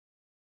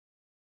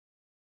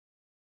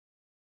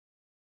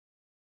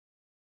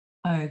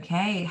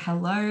Okay,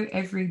 hello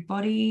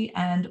everybody,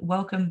 and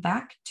welcome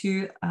back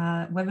to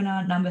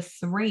webinar number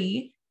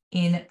 3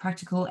 in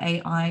Practical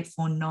AI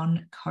for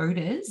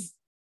Non-Coders.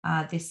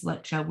 This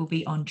lecture will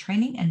be on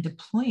training and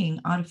deploying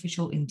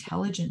artificial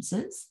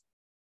intelligences.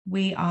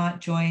 We are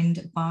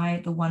joined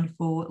by the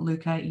wonderful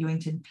Luca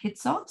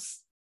Ewington-Pitsos,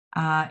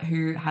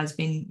 who has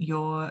been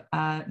your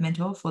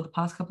mentor for the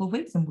past couple of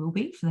weeks and will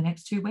be for the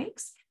next 2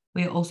 weeks.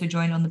 We are also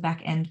joined on the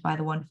back end by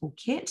the wonderful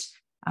Kit,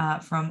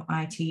 from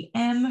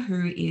ITM,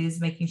 who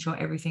is making sure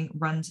everything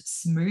runs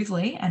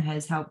smoothly and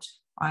has helped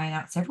iron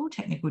out several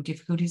technical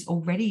difficulties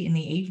already in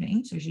the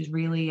evening. So she's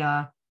really,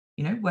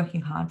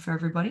 working hard for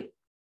everybody.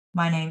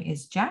 My name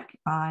is Jack.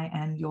 I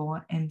am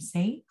your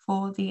MC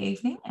for the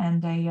evening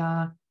and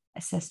a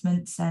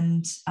assessments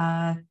and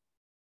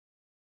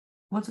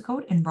what's it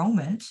called?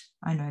 Enrollment.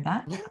 I know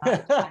that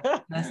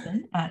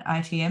person at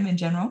ITM in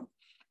general.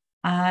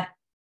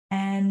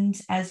 And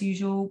as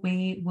usual,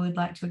 we would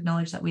like to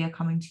acknowledge that we are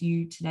coming to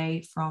you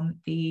today from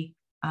the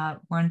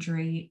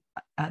Wurundjeri,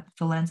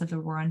 the lands of the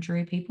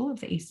Wurundjeri people of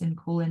the Eastern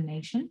Kulin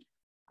Nation,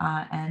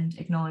 and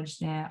acknowledge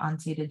their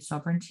unceded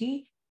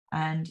sovereignty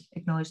and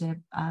acknowledge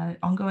their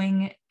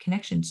ongoing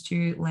connections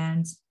to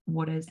lands,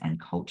 waters, and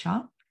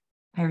culture.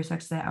 Pay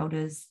respect to their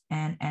elders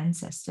and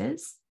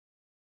ancestors.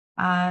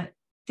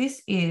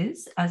 This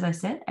is, as I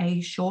said, a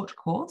short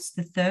course,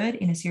 the third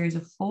in a series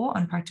of 4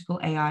 on practical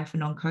AI for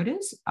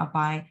non-coders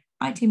by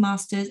IT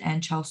Masters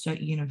and Charles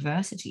Sturt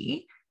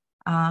University.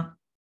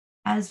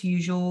 As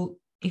usual,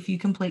 if you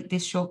complete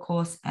this short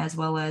course as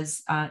well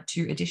as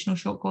 2 additional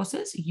short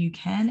courses, you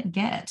can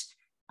get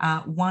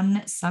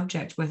 1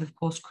 subject worth of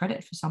course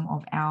credit for some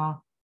of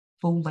our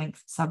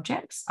full-length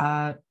subjects,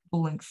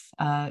 full-length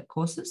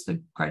courses, so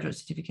graduate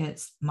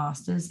certificates,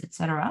 masters,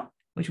 etc.,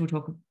 which we'll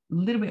talk a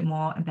little bit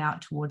more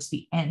about towards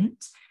the end.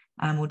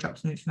 We'll drop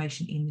some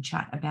information in the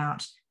chat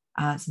about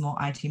some more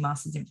IT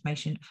Masters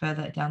information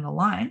further down the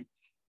line.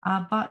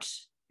 But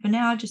for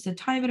now, just a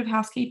tiny bit of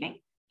housekeeping.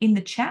 In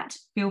the chat,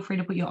 feel free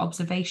to put your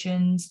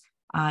observations,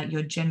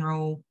 your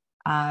general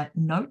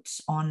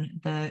notes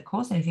on the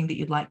course, anything that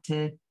you'd like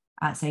to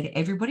say to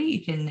everybody.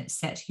 You can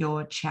set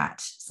your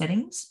chat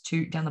settings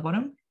to down the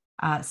bottom,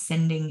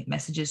 sending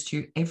messages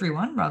to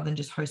everyone rather than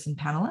just hosts and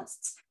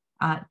panelists.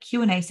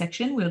 Q&A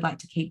section, we would like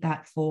to keep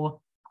that for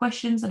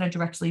questions that are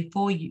directly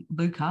for you,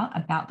 Luca,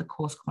 about the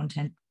course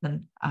content,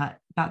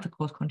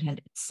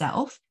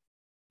 itself.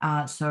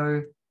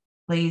 So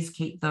please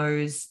keep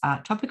those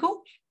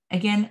topical.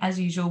 Again, as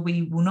usual,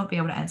 we will not be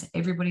able to answer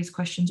everybody's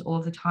questions all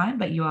of the time,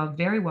 but you are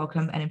very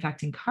welcome and in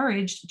fact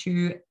encouraged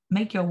to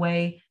make your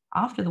way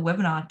after the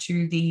webinar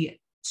to the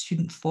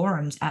student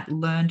forums at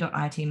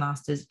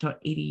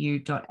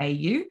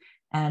learn.itmasters.edu.au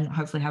and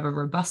hopefully have a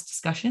robust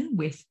discussion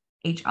with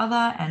each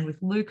other and with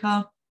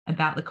Luca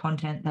about the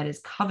content that is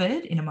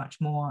covered in a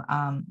much more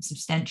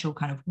substantial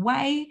kind of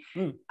way.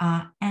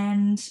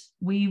 And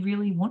we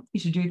really want you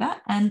to do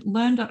that. And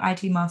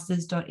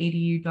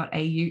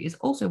learn.itmasters.edu.au is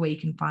also where you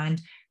can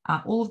find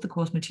all of the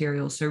course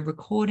materials. So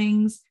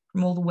recordings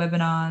from all the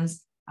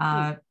webinars,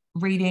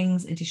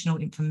 readings, additional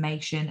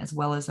information, as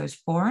well as those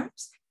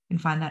forums. You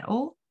can find that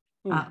all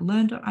at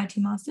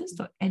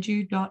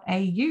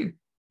learn.itmasters.edu.au.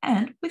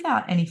 And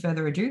without any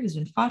further ado, there's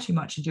been far too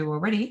much ado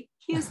already.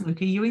 Here's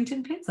Luca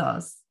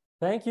Ewington-Pitsos.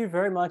 Thank you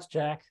very much,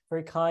 Jack.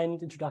 Very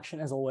kind introduction,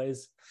 as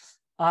always.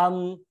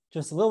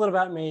 Just a little bit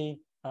about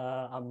me.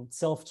 I'm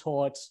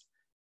self-taught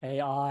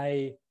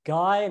AI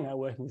guy, now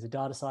working as a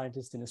data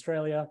scientist in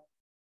Australia.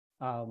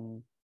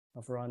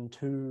 I've run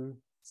 2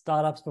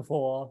 startups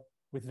before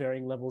with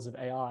varying levels of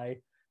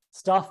AI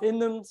stuff in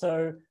them.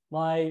 So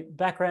my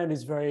background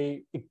is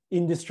very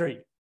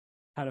industry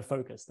kind of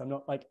focused. I'm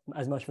not like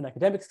as much of an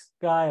academics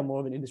guy, I'm more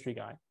of an industry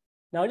guy.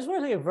 Now, I just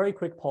want to take a very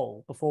quick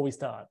poll before we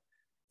start.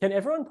 Can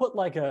everyone put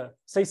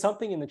say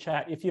something in the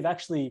chat if you've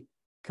actually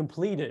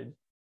completed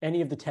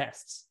any of the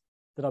tests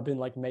that I've been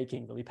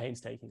making really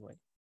painstakingly?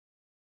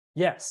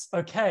 Yes,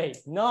 okay,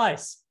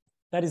 nice.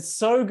 That is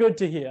so good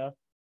to hear.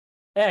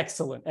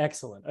 Excellent,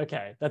 excellent.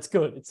 Okay, that's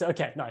good. It's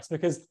okay, nice,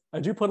 because I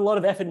do put a lot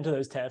of effort into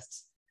those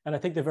tests and I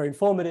think they're very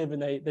informative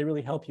and they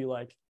really help you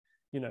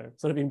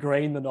sort of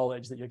ingrain the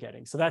knowledge that you're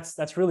getting. So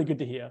that's really good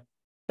to hear.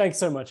 Thanks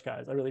so much,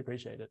 guys. I really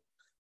appreciate it.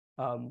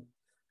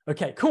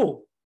 Okay,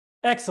 cool.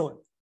 Excellent.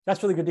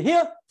 That's really good to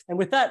hear. And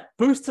with that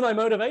boost to my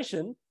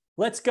motivation,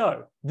 let's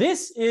go.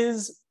 This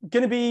is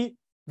going to be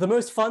the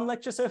most fun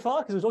lecture so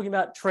far because we're talking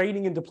about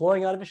training and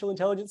deploying artificial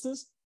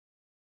intelligences.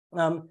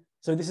 So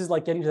this is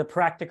getting to the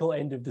practical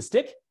end of the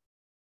stick.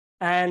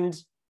 And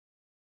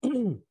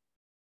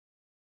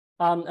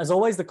as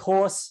always, the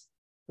course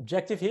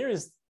objective here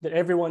is that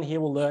everyone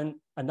here will learn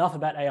enough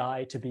about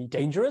AI to be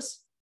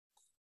dangerous.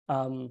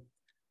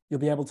 You'll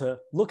be able to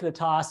look at a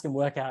task and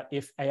work out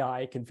if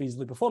AI can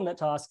feasibly perform that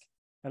task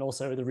and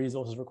also the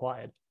resources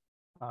required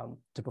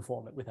to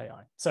perform it with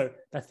AI. So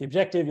that's the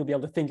objective. You'll be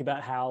able to think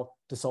about how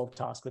to solve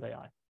tasks with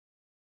AI.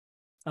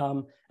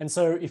 And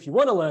so if you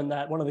want to learn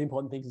that, one of the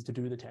important things is to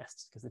do the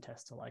tests because the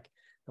tests are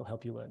they'll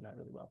help you learn that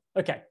really well.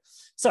 Okay,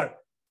 so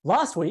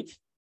last week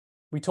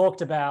we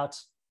talked about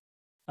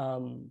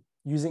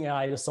using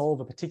AI to solve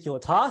a particular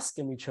task,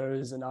 and we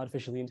chose an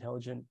artificially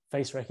intelligent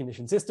face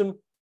recognition system.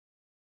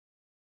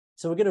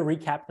 So we're going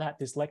to recap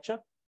this lecture.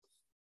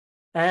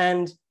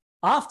 And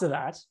after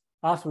that,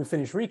 after we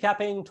finish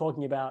recapping,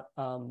 talking about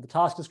the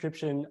task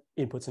description,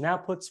 inputs and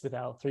outputs with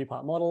our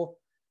 3-part model,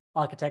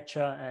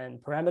 architecture and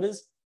parameters,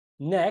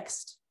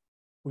 next,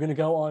 we're going to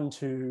go on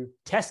to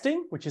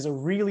testing, which is a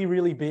really,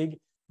 really big,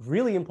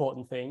 really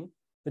important thing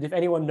that if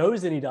anyone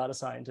knows any data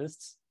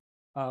scientists,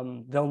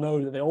 they'll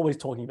know that they're always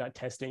talking about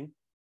testing.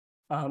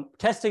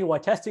 Testing, why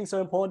testing is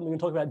so important. We're going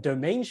to talk about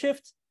domain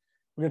shift.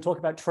 We're going to talk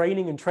about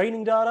training and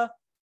training data.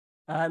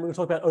 And we're going to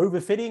talk about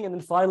overfitting. And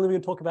then finally, we're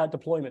going to talk about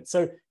deployment.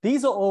 So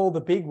these are all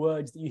the big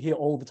words that you hear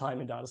all the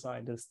time in data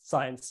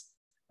science.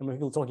 And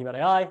we're talking about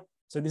AI.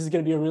 So this is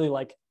going to be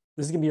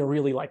a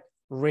really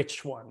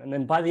rich one. And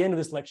then by the end of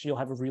this lecture, you'll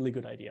have a really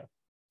good idea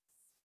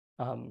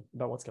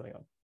about what's going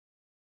on.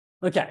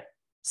 Okay,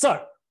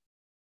 so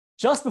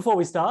just before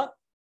we start,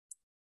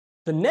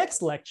 the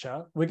next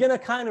lecture, we're going to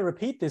kind of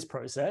repeat this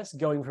process,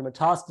 going from a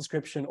task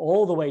description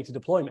all the way to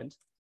deployment,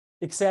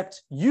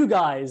 except you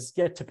guys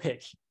get to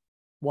pick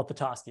what the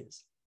task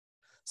is.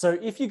 So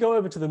if you go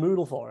over to the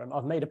Moodle forum,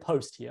 I've made a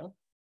post here,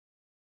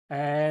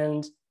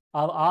 and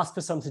I've asked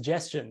for some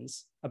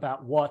suggestions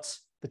about what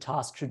the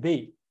task should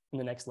be in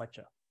the next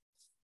lecture.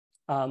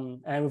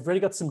 And we've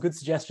already got some good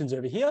suggestions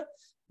over here.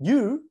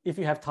 You, if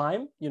you have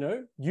time,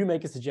 you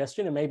make a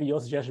suggestion, and maybe your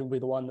suggestion will be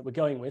the one that we're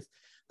going with.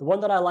 The one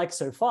that I like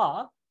so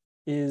far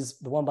is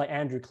the one by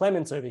Andrew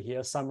Clements over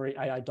here, Summary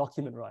AI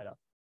Document Writer.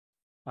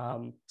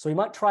 So we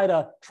might try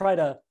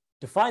to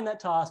define that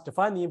task,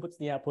 define the inputs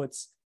and the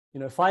outputs,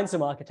 find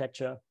some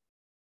architecture,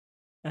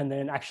 and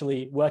then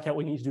actually work out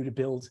what we need to do to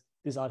build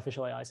this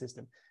artificial AI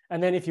system.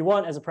 And then if you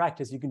want, as a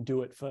practice, you can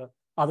do it for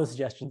other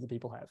suggestions that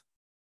people have.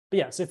 But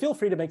yeah, so feel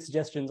free to make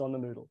suggestions on the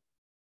Moodle.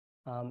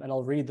 And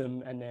I'll read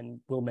them, and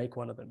then we'll make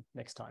one of them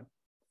next time.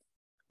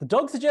 The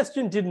dog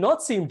suggestion did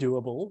not seem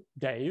doable,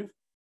 Dave.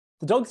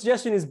 The dog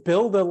suggestion is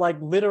build a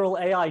literal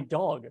AI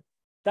dog.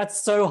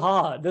 That's so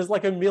hard. There's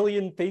a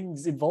million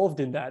things involved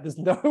in that. There's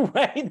no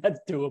way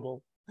that's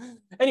doable.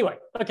 Anyway,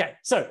 okay,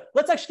 so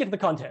let's actually get to the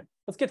content.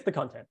 Let's get to the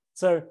content.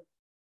 So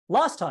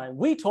last time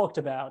we talked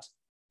about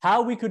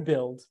how we could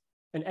build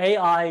an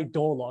AI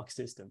door lock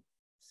system.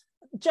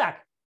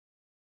 Jack,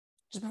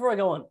 just before I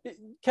go on,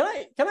 can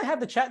I have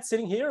the chat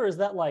sitting here, or is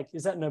that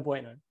no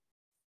bueno?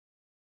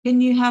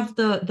 Can you have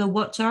the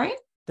what, sorry?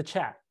 The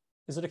chat.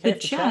 Is it okay the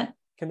chat?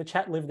 Can the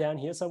chat live down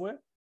here somewhere?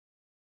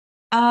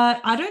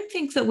 I don't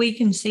think that we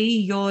can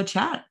see your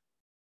chat.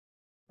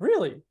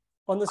 Really?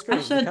 On the screen?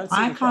 I said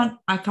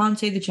I can't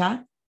see the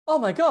chat. Oh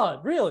my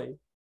God, really?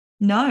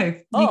 No,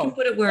 you can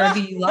put it wherever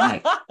you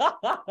like.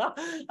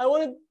 I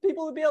wanted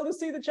people to be able to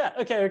see the chat.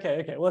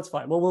 Okay. Well, that's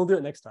fine. Well, we'll do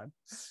it next time.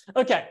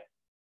 Okay.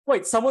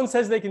 Wait, someone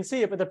says they can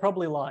see it, but they're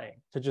probably lying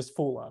to just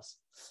fool us.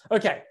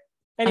 Okay.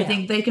 Anyhow. I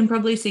think they can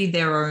probably see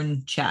their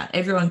own chat.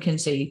 Everyone can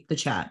see the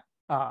chat.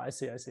 I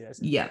see.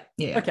 Yeah.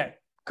 Okay,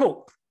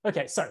 cool.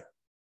 Okay, so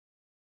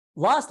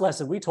last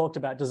lesson, we talked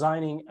about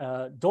designing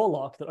a door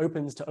lock that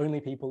opens to only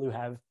people who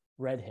have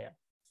red hair.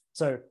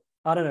 So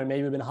I don't know,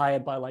 maybe we've been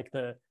hired by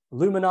the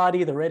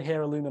Illuminati, the red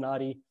hair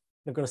Illuminati.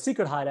 They've got a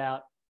secret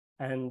hideout,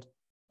 and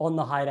on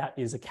the hideout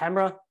is a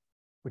camera,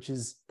 which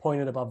is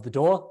pointed above the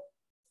door.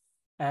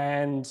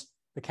 And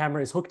the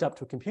camera is hooked up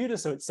to a computer,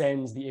 so it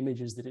sends the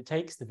images that it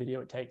takes, the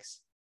video it takes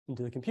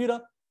into the computer.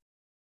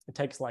 It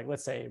takes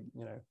let's say,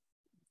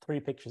 3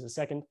 pictures a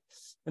second.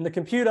 And the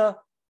computer,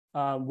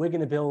 we're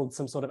going to build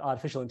some sort of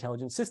artificial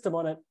intelligence system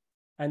on it.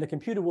 And the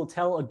computer will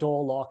tell a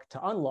door lock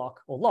to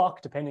unlock or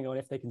lock, depending on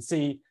if they can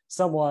see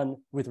someone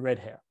with red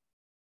hair.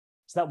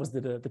 So that was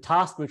the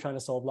task we were trying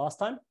to solve last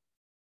time.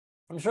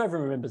 I'm sure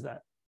everyone remembers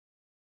that.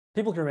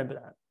 People can remember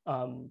that.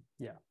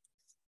 Yeah.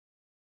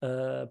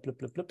 Blip,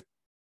 blip, blip.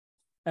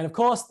 And of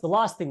course, the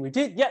last thing we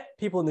did,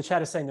 people in the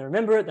chat are saying they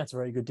remember it. That's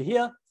very good to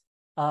hear.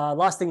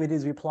 Last thing we did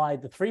is we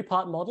applied the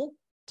 3-part model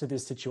to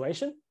this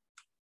situation.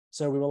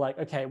 So we were like,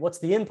 okay, what's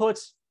the input?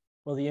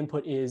 Well, the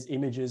input is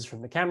images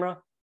from the camera.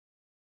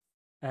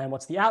 And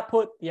what's the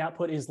output? The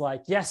output is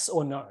yes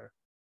or no.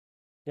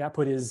 The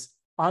output is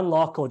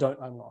unlock or don't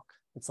unlock.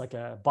 It's like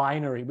a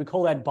binary. We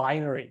call that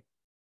binary.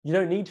 You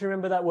don't need to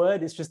remember that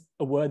word. It's just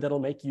a word that'll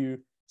make you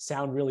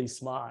sound really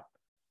smart.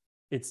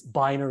 It's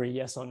binary,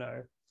 yes or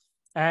no.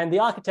 And the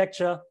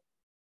architecture,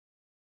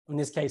 in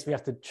this case, we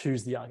have to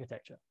choose the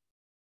architecture.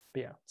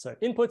 But yeah, so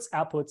inputs,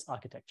 outputs,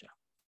 architecture.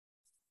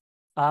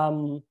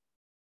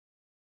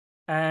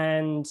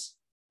 And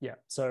yeah,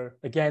 so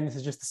again, this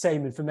is just the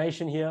same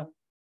information here.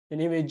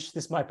 An image,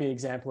 this might be an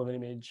example of an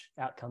image,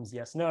 outcomes,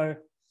 yes, no.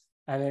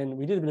 And then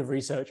we did a bit of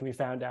research and we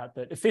found out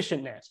that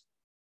efficient net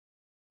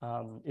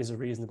is a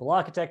reasonable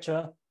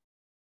architecture.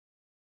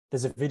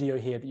 There's a video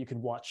here that you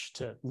can watch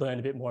to learn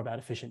a bit more about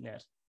efficient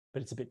net,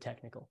 but it's a bit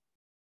technical.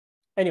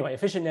 Anyway,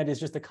 efficient net is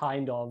just a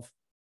kind of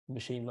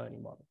machine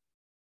learning model.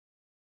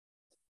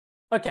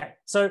 Okay,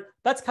 so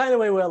that's kind of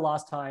where we were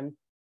last time.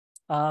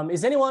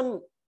 Is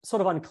anyone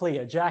sort of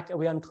unclear? Jack, are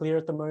we unclear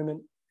at the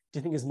moment? Do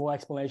you think there's more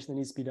explanation that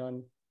needs to be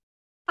done?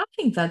 I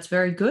think that's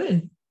very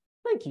good.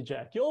 Thank you,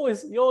 Jack. You're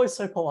always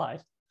so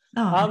polite.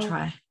 Oh, I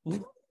try.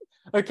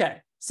 Okay,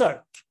 so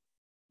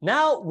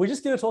now we're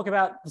just going to talk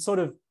about the sort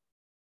of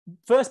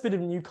first bit of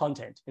new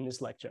content in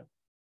this lecture.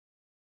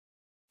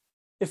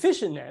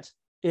 EfficientNet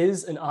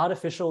is an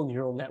artificial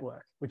neural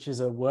network, which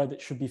is a word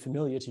that should be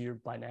familiar to you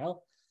by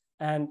now.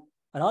 And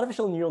an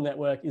artificial neural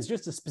network is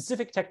just a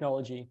specific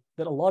technology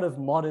that a lot of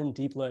modern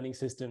deep learning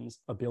systems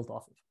are built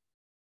off of.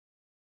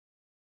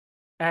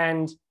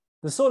 And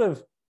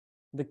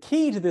the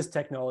key to this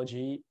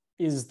technology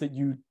is that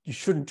you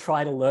shouldn't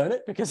try to learn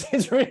it because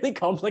it's really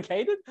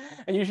complicated,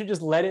 and you should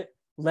just let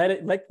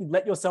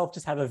yourself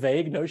just have a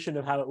vague notion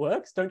of how it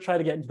works. Don't try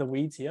to get into the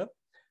weeds here.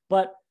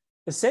 But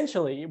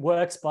essentially, it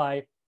works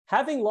by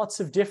having lots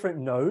of different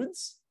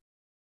nodes,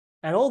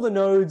 and all the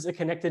nodes are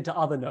connected to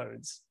other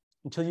nodes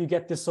until you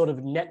get this sort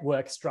of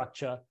network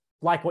structure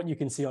like what you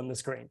can see on the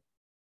screen.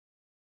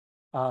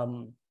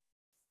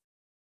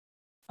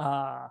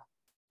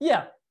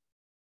 Yeah,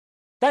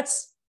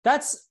 that's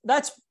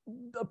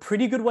a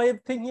pretty good way of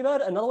thinking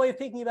about it. Another way of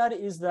thinking about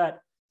it is that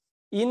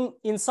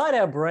inside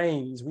our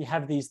brains, we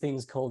have these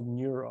things called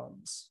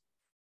neurons.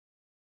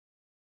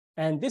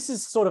 And this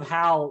is sort of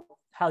how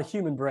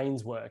human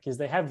brains work, is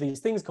they have these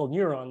things called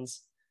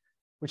neurons,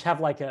 which have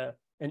like an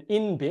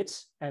in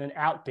bit and an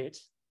out bit.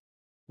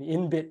 The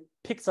in bit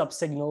picks up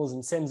signals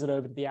and sends it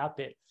over to the out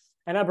bit.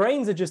 And our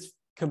brains are just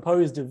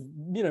composed of,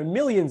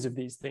 millions of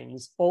these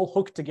things all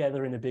hooked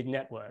together in a big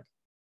network.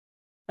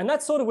 And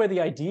that's sort of where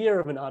the idea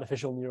of an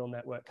artificial neural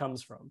network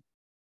comes from.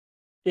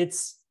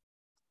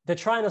 They're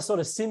trying to sort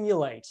of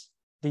simulate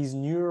these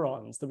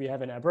neurons that we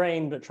have in our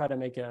brain, but try to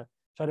make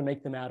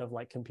them out of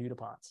like computer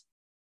parts.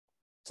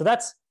 So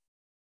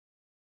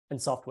and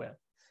software.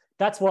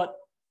 That's what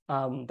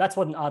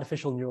an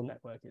artificial neural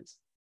network is.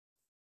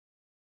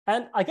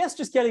 And I guess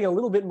just getting a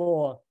little bit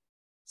more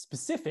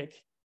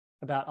specific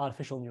about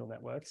artificial neural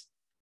networks,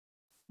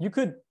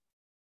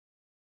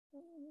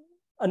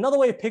 another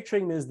way of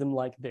picturing them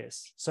like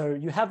this. So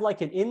you have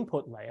like an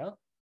input layer,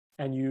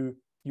 and you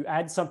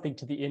add something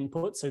to the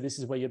input. So this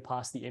is where you'd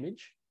pass the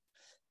image.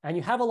 And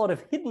you have a lot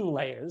of hidden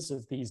layers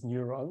of these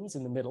neurons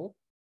in the middle.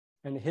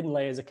 And the hidden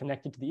layers are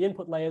connected to the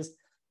input layers.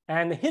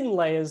 And the hidden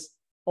layers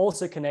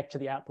also connect to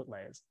the output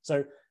layers.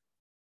 So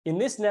in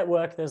this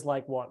network, there's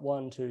like what?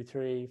 1, 2,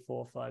 3,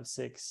 4, 5,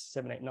 6,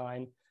 7, 8,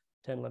 9,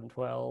 10, 11,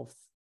 12,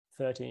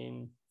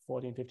 13,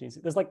 14, 15.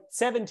 There's like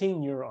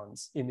 17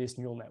 neurons in this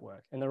neural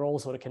network, and they're all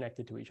sort of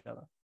connected to each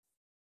other.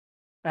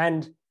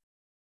 And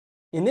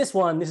in this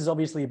one, this is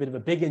obviously a bit of a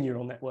bigger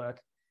neural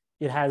network.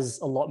 It has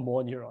a lot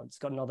more neurons. It's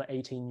got another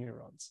 18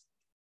 neurons.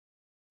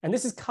 And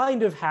this is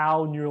kind of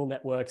how neural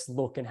networks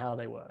look and how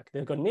they work.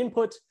 They've got an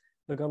input,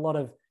 they've got a lot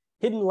of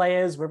hidden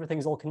layers where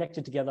everything's all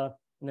connected together.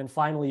 And then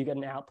finally, you get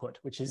an output,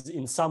 which is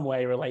in some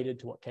way related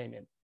to what came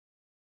in.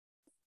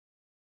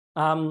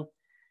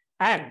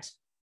 And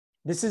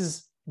this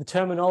is the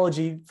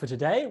terminology for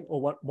today,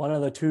 or one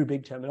of the two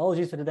big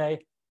terminologies for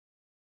today.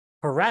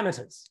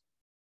 Parameters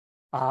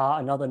are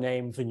another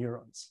name for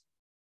neurons.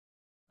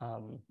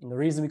 And the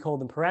reason we call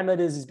them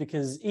parameters is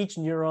because each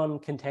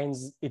neuron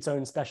contains its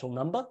own special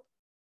number.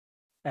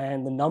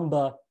 And the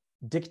number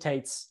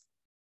dictates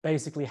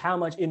basically how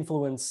much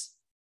influence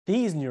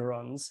these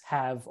neurons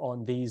have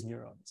on these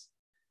neurons.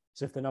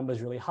 So if the number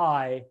is really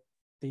high,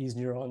 these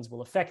neurons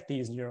will affect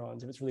these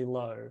neurons. If it's really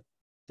low,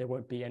 there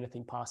won't be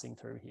anything passing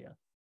through here.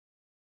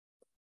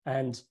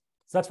 And so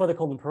that's why they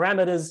call them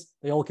parameters.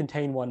 They all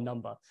contain one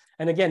number.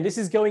 And again, this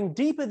is going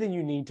deeper than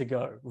you need to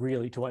go,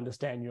 really, to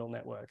understand neural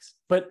networks.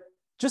 But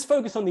just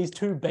focus on these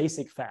two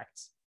basic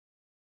facts.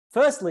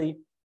 Firstly,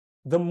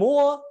 the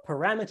more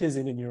parameters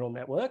in a neural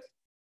network,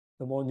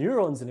 the more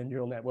neurons in a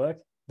neural network,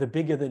 the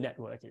bigger the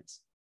network is.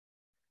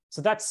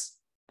 So that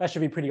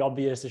should be pretty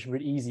obvious. It should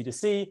be easy to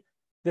see.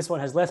 This one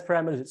has less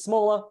parameters, it's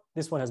smaller.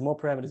 This one has more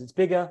parameters, it's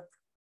bigger.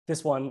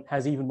 This one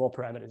has even more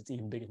parameters, it's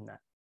even bigger than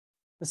that.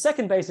 The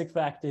second basic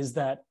fact is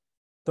that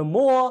the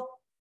more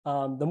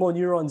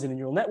neurons in a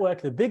neural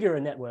network, the bigger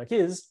a network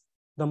is,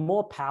 the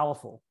more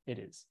powerful it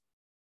is.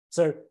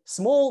 So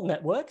small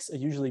networks are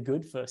usually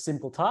good for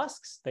simple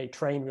tasks. They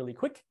train really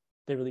quick.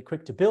 They're really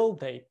quick to build.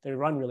 They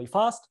run really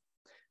fast.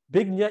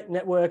 Big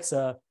networks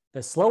they're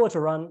slower to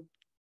run.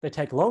 They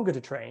take longer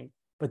to train,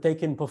 but they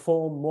can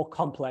perform more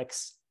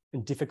complex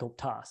and difficult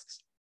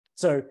tasks.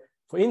 So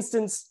for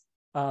instance,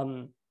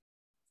 a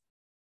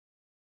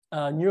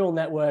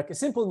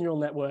simple neural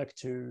network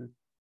to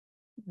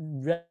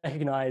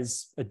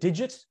recognize a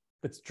digit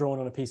that's drawn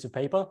on a piece of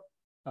paper,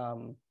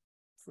 on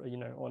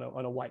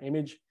a white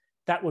image,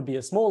 that would be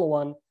a smaller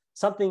one.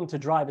 Something to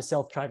drive a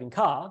self-driving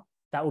car,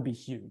 that would be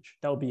huge.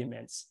 That would be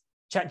immense.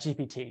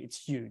 ChatGPT,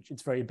 it's huge.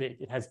 It's very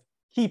big. It has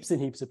heaps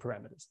and heaps of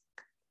parameters.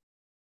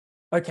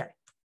 Okay,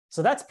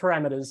 so that's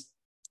parameters.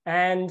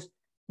 And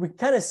we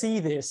kind of see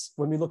this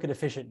when we look at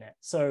EfficientNet.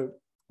 So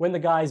when the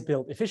guys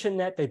built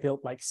EfficientNet, they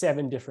built like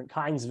 7 different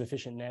kinds of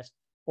EfficientNet,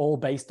 all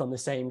based on the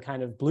same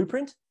kind of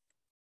blueprint.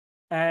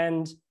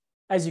 And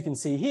as you can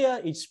see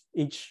here,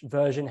 each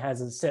version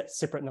has a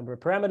separate number of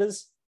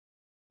parameters.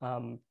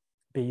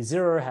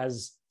 B0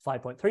 has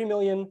 5.3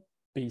 million,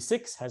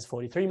 B6 has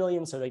 43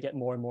 million, so they get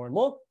more and more and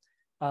more.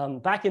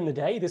 Back in the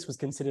day, this was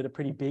considered a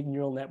pretty big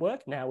neural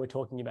network. Now we're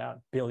talking about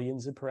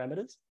billions of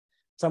parameters.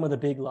 Some of the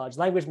big large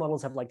language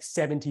models have like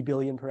 70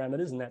 billion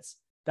parameters, and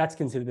that's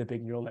considered a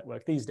big neural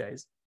network these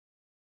days.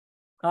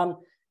 And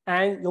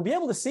you'll be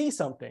able to see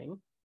something.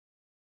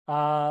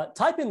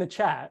 Type in the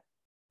chat,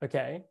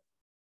 okay,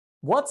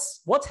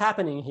 what's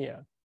happening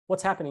here?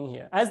 What's happening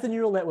here? As the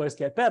neural networks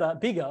get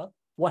bigger,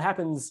 what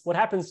happens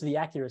to the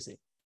accuracy?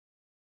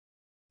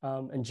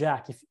 And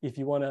Jack, if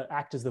you want to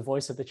act as the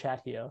voice of the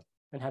chat here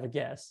and have a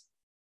guess.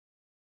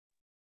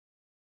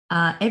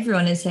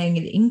 Everyone is saying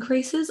it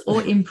increases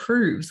or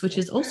improves, which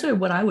is also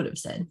what I would have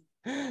said.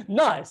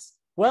 Nice.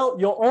 Well,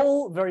 you're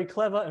all very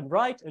clever and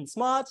right and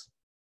smart,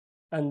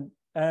 and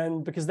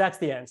because that's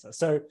the answer.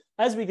 So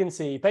as we can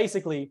see,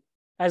 basically,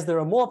 as there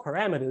are more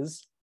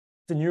parameters,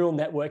 the neural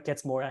network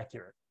gets more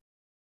accurate.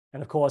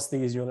 And of course,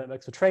 these neural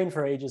networks were trained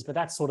for ages, but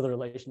that's sort of the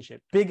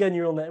relationship. Bigger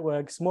neural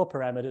networks, more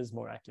parameters,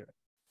 more accurate.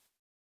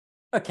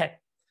 Okay,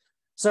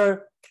 so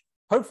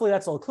hopefully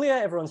that's all clear.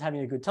 Everyone's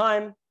having a good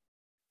time.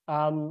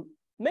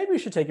 Maybe we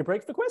should take a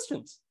break for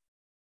questions.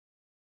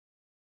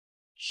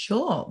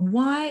 Sure,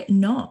 why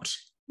not?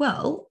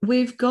 Well,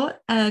 we've got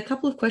a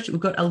couple of questions.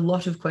 We've got a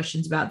lot of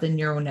questions about the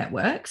neural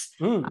networks,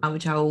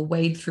 which I will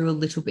wade through a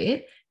little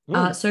bit.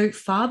 So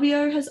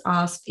Fabio has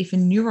asked if a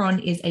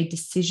neuron is a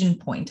decision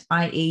point,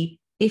 i.e.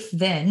 if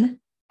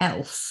then,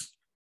 else.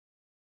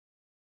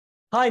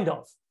 Kind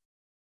of.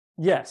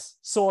 Yes,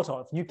 sort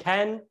of. You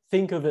can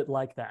think of it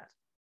like that.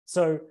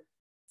 So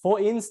for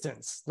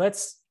instance,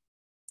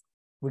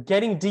 we're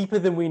getting deeper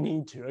than we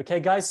need to. Okay,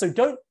 guys, so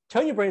don't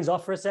turn your brains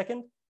off for a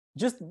second.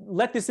 Just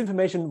let this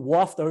information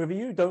waft over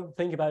you. Don't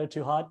think about it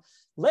too hard.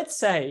 Let's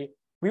say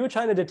we were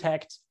trying to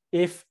detect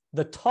if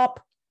the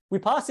top, we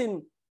pass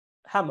in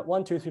how much?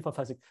 1, 2, 3, 4,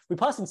 5, 6. We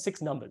pass in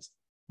 6 numbers.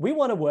 We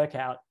want to work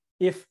out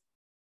if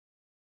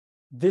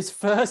this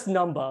first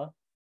number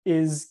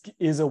is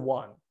a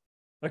 1,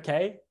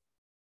 okay?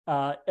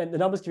 And the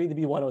numbers can either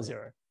be 1 or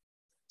 0.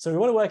 So we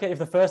want to work out if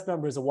the first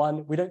number is a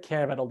 1. We don't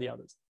care about all the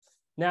others.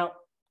 Now,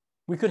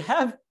 we could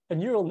have a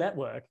neural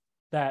network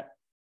that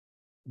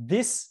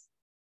this...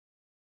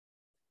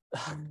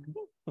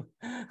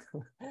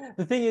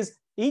 The thing is,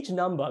 each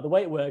number, the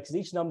way it works is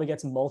each number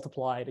gets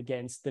multiplied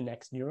against the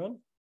next neuron.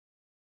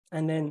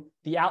 And then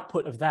the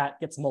output of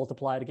that gets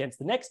multiplied against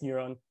the next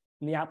neuron.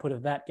 And the output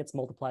of that gets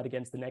multiplied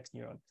against the next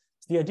neuron.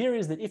 So the idea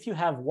is that if you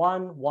have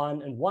 1,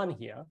 1, and 1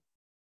 here,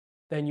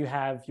 then you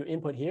have your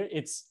input here.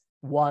 It's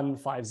 1,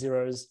 5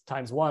 zeros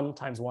times 1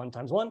 times 1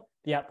 times 1.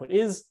 The output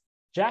is,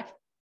 Jack?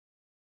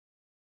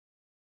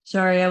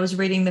 Sorry, I was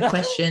reading the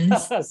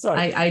questions.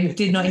 Sorry. I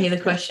did not hear the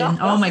question.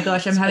 Oh my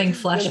gosh, I'm having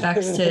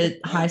flashbacks to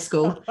high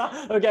school.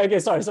 Okay,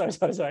 sorry.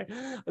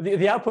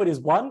 The output is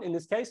 1 in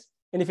this case.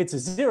 And if it's a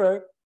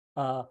 0,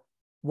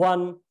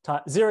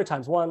 0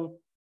 times 1,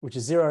 which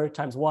is 0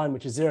 times 1,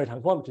 which is 0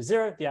 times 1, which is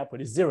 0, the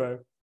output is 0.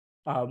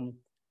 And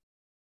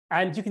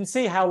you can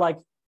see how like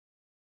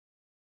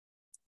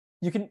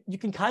you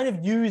can kind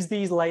of use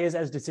these layers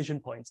as decision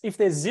points. If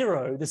there's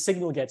 0, the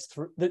signal gets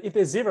through. If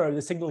there's 0,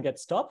 the signal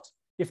gets stopped.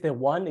 If they're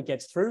 1, it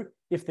gets through.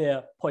 If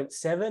they're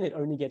 0.7, it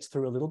only gets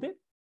through a little bit.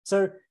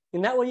 So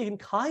in that way, you can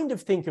kind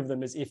of think of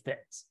them as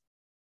if-thens,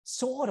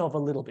 sort of a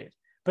little bit.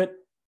 But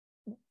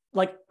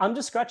like, I'm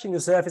just scratching the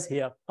surface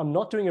here. I'm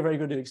not doing a very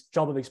good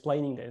job of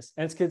explaining this.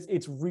 And it's because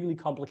it's really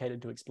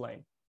complicated to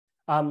explain.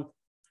 I'm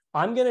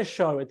going to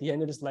show at the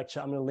end of this lecture,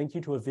 I'm going to link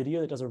you to a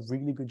video that does a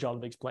really good job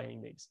of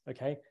explaining these,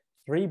 okay?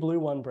 3 blue,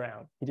 1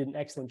 brown. He did an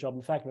excellent job.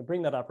 In fact, I'm going to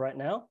bring that up right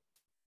now.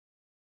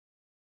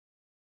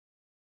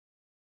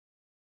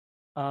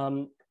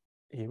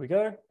 Here we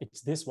go.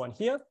 It's this one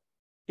here.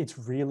 It's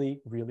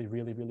really, really,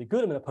 really, really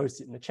good. I'm going to post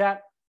it in the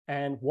chat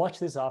and watch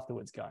this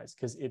afterwards, guys,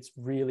 because it's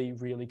really,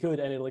 really good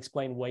and it'll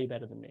explain way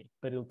better than me,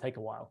 but it'll take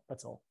a while.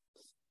 That's all.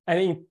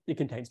 And it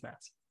contains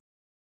maths.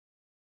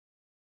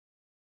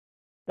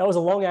 That was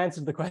a long answer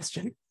to the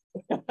question.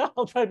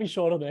 I'll try to be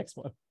short on the next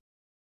one.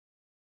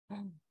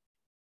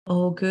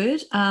 All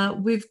good.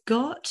 We've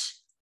got...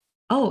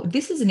 Oh,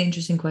 this is an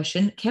interesting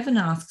question. Kevin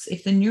asks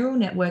if the neural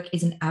network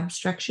is an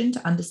abstraction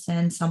to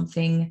understand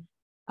something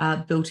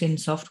built in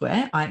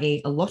software,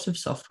 i.e. a lot of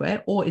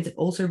software, or is it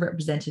also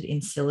represented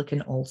in silicon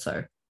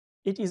also?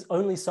 It is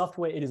only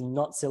software. It is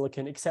not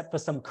silicon, except for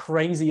some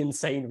crazy,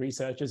 insane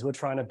researchers who are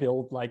trying to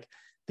build like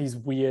these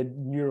weird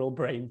neural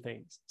brain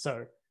things.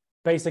 So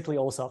basically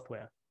all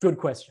software. Good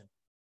question.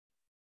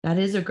 That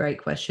is a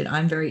great question.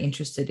 I'm very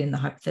interested in the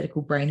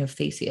hypothetical brain of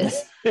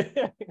Theseus.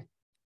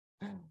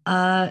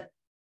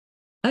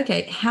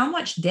 Okay, how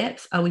much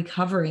depth are we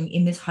covering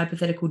in this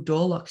hypothetical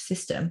door lock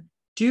system?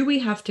 Do we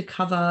have to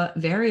cover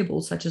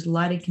variables such as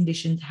lighting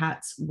conditions,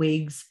 hats,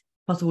 wigs,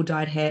 possible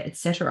dyed hair,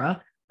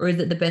 etc.? Or is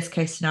it the best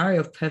case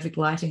scenario of perfect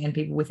lighting and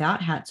people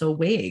without hats or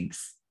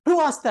wigs?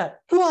 Who asked that?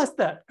 Who asked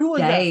that? Who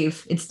was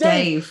Dave. That? It's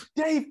Dave.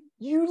 Dave,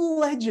 you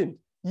legend.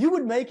 You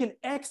would make an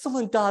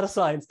excellent data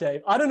science,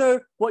 Dave. I don't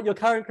know what your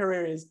current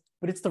career is,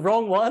 but it's the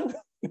wrong one.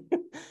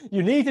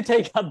 You need to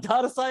take up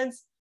data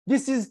science.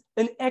 This is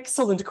an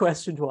excellent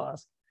question to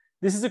ask.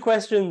 This is a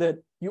question that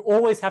you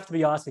always have to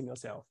be asking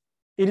yourself.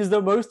 It is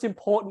the most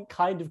important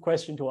kind of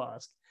question to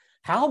ask.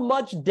 How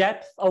much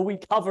depth are we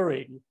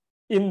covering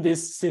in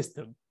this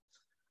system?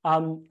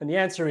 And the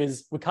answer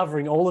is we're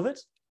covering all of it.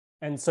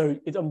 And so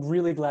I'm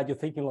really glad you're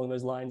thinking along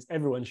those lines.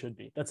 Everyone should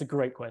be. That's a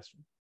great question.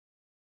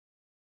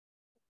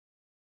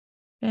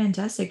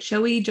 Fantastic.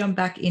 Shall we jump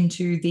back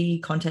into the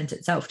content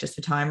itself just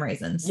for time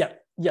reasons?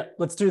 Yeah,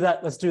 let's do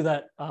that. Let's do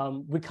that.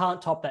 We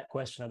can't top that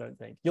question, I don't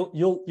think.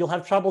 You'll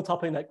have trouble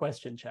topping that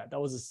question, Chad. That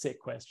was a sick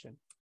question.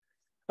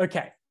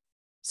 Okay,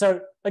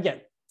 so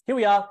again, here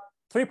we are,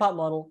 3-part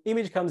model,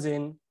 image comes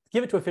in,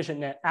 give it to efficient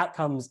net, out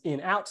comes in,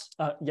 out,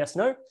 yes,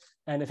 no,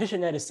 and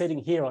efficient net is sitting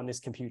here on this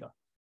computer.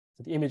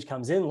 So the image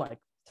comes in like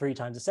 3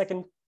 times a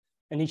second,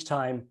 and each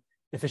time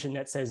efficient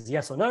net says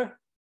yes or no,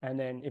 and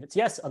then if it's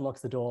yes,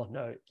 unlocks the door,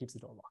 no, it keeps the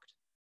door locked.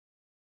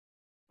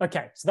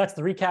 Okay, so that's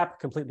the recap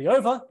completely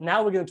over.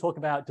 Now we're going to talk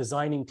about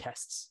designing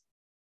tests.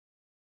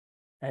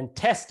 And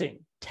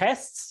testing.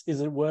 Tests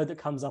is a word that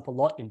comes up a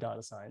lot in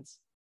data science.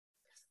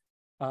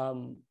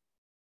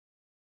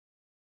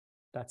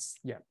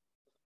 Yeah.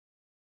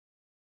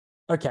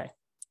 Okay,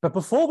 but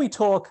before we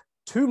talk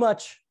too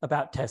much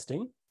about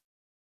testing,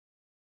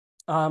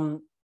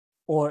 or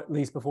at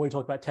least before we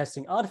talk about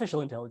testing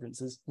artificial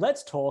intelligences,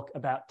 let's talk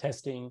about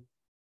testing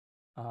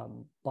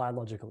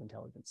biological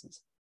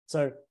intelligences.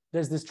 So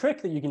there's this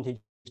trick that you can teach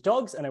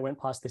dogs, and I went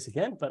past this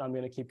again, but I'm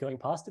going to keep going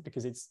past it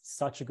because it's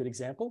such a good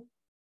example.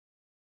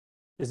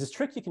 There's this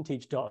trick you can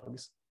teach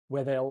dogs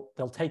where they'll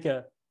take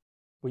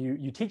where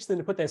you teach them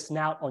to put their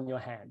snout on your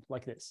hand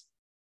like this.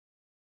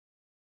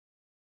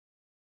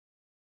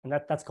 And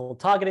that's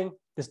called targeting.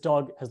 This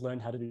dog has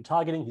learned how to do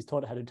targeting. He's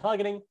taught it how to do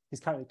targeting. He's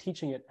currently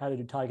teaching it how to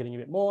do targeting a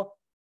bit more.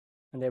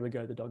 And there we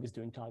go, the dog is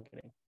doing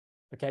targeting.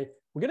 Okay,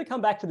 we're going to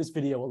come back to this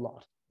video a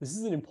lot. This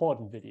is an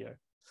important video.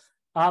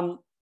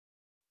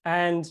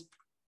 And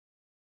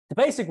the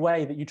basic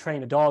way that you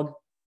train a dog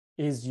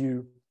is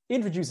you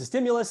introduce a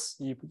stimulus,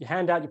 you put your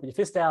hand out, you put your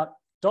fist out,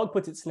 dog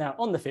puts its snout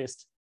on the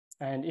fist,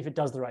 and if it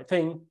does the right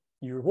thing,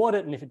 you reward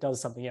it, and if it does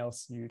something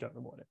else, you don't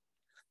reward it.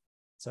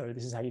 So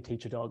this is how you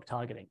teach a dog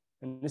targeting.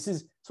 And this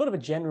is sort of a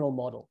general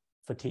model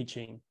for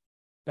teaching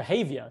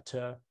behavior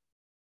to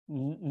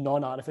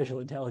non-artificial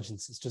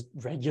intelligences, just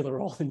regular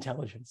old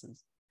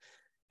intelligences,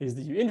 is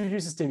that you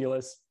introduce a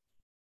stimulus,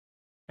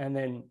 and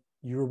then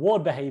you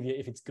reward behavior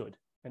if it's good,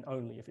 and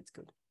only if it's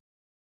good.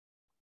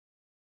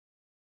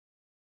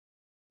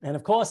 And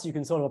of course, you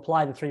can sort of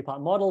apply the 3-part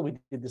model. We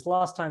did this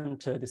last time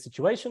to the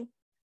situation.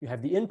 You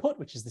have the input,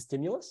 which is the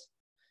stimulus.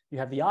 You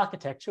have the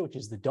architecture, which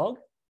is the dog.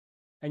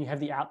 And you have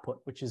the output,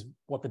 which is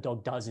what the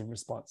dog does in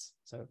response.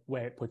 So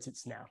where it puts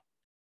its snout.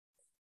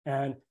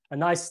 And a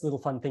nice little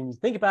fun thing to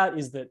think about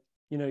is that,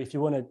 you know, if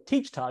you want to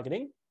teach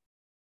targeting,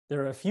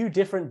 there are a few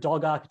different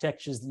dog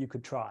architectures that you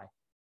could try.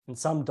 And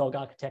some dog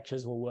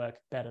architectures will work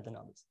better than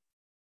others.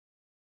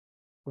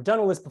 We've done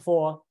all this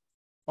before.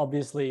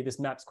 Obviously, this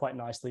maps quite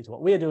nicely to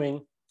what we're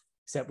doing,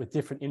 except with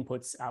different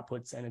inputs,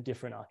 outputs, and a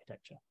different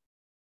architecture.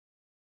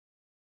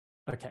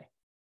 Okay.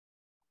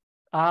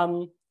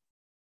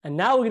 And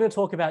now we're going to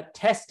talk about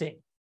testing.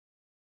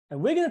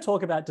 And we're going to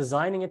talk about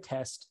designing a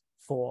test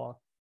for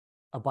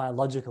a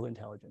biological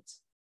intelligence.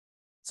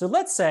 So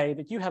let's say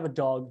that you have a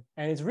dog,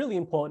 and it's really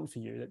important for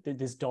you that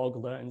this dog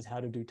learns how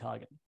to do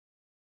targeting.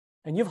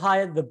 And you've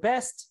hired the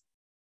best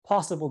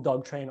possible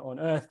dog trainer on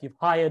earth. You've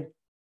hired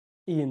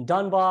Ian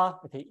Dunbar.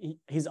 Okay,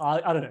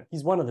 I don't know,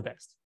 he's one of the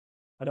best.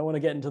 I don't want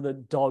to get into the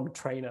dog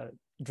trainer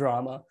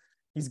drama.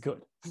 He's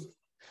good.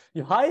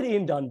 You hired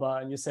Ian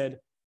Dunbar and you said,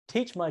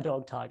 teach my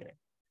dog targeting.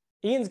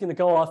 Ian's going to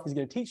go off, he's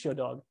going to teach your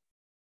dog.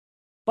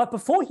 But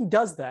before he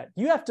does that,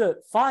 you have to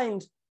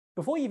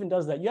before he even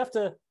does that, you have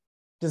to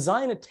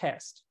design a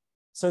test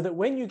so that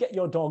when you get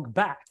your dog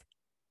back,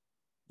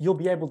 you'll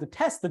be able to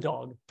test the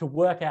dog to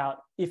work out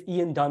if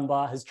Ian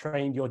Dunbar has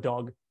trained your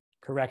dog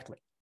correctly.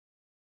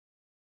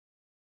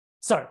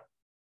 So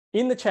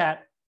in the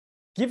chat,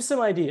 give some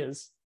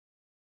ideas.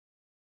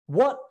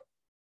 What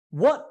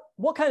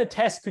kind of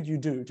test could you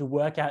do to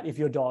work out if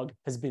your dog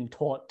has been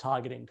taught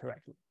targeting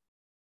correctly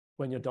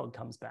when your dog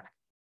comes back?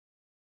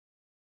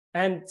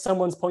 And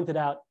someone's pointed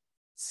out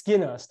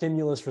Skinner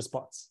stimulus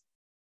response.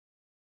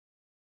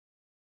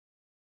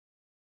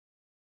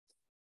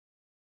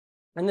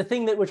 And the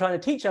thing that we're trying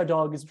to teach our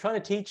dog is we're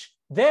trying to teach,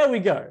 there we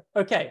go.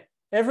 Okay,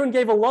 everyone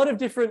gave a lot of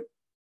different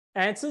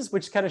answers,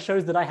 which kind of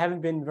shows that I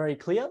haven't been very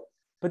clear.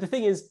 But the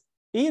thing is,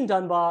 Ian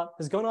Dunbar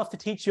has gone off to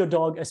teach your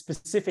dog a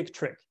specific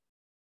trick.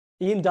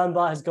 Ian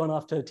Dunbar has gone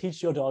off to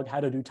teach your dog how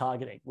to do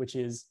targeting, which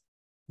is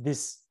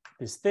this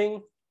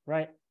thing,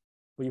 right?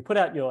 Where you put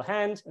out your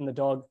hand and the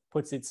dog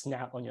puts its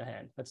snout on your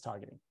hand. That's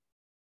targeting.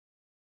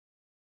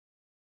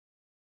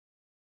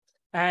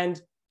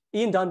 And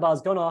Ian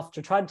Dunbar's gone off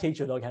to try to teach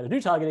your dog how to do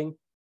targeting.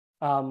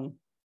 And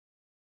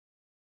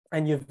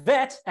your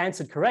vet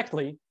answered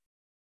correctly.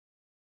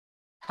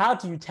 How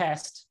do you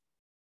test?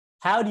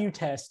 How do you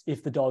test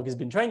if the dog has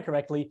been trained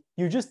correctly?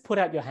 You just put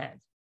out your hand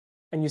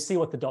and you see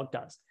what the dog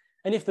does.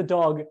 And if the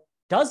dog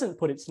doesn't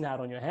put its snout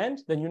on your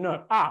hand, then you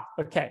know,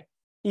 okay,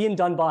 Ian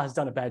Dunbar has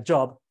done a bad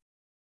job.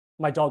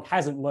 My dog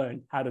hasn't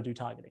learned how to do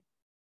targeting.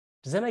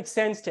 Does that make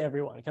sense to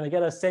everyone? Can I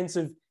get a sense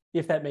of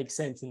if that makes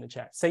sense in the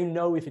chat? Say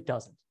no if it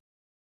doesn't.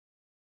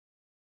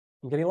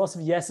 I'm getting lots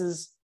of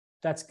yeses.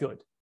 That's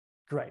good.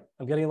 Great.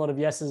 I'm getting a lot of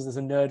yeses. There's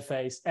a nerd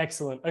face.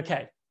 Excellent.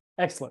 Okay.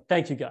 Excellent.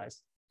 Thank you,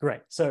 guys.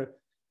 Great. So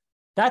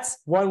that's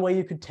one way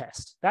you could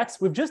test.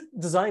 We've just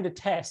designed a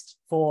test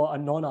for a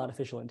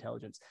non-artificial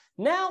intelligence.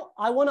 Now,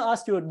 I want to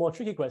ask you a more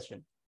tricky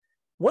question.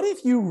 What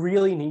if you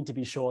really need to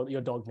be sure that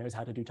your dog knows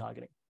how to do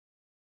targeting?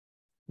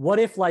 What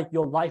if like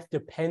your life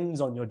depends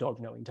on your dog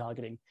knowing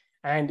targeting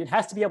and it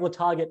has to be able to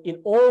target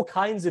in all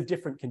kinds of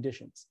different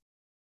conditions?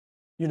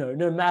 You know,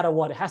 no matter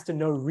what, it has to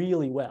know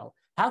really well.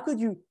 How could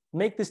you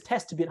make this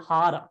test a bit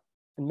harder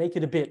and make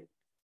it a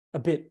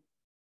bit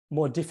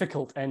more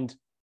difficult and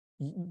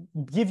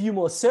give you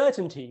more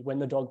certainty when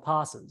the dog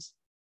passes?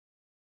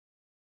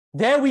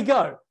 There we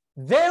go.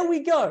 There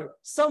we go.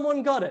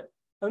 Someone got it.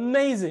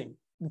 Amazing.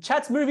 The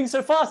chat's moving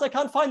so fast, I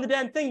can't find the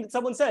damn thing that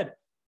someone said.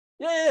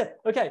 Yeah.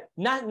 Okay.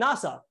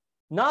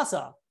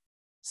 NASA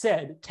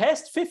said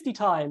test 50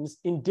 times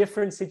in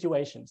different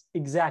situations.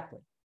 Exactly.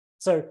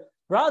 So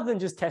rather than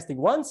just testing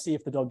once, see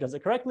if the dog does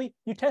it correctly,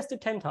 you test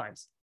it 10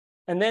 times.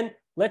 And then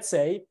let's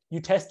say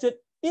you test it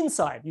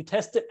inside, you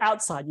test it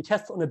outside, you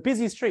test it on a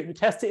busy street, you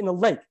test it in a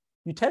lake,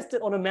 you test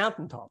it on a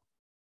mountaintop.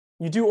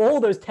 You do all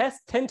those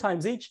tests 10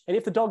 times each. And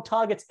if the dog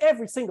targets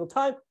every single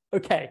time,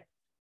 okay,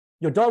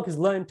 your dog has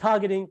learned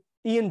targeting.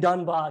 Ian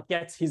Dunbar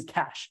gets his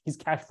cash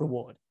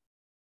reward.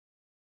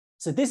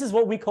 So this is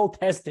what we call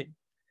testing.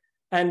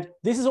 And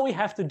this is what we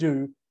have to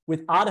do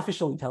with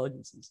artificial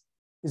intelligences,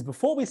 is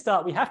before we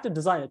start, we have to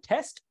design a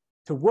test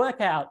to work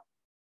out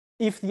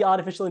if the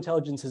artificial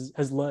intelligence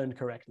has learned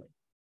correctly.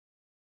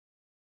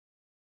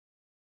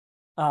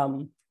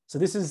 So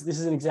this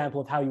is an example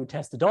of how you would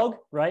test a dog,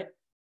 right?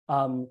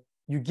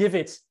 You give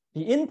it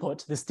the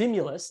input, the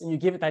stimulus, and you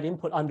give it that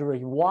input under a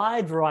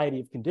wide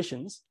variety of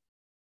conditions.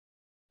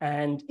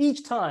 And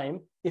each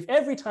time, if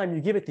every time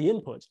you give it the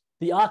input,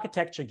 the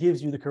architecture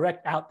gives you the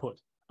correct output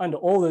under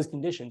all those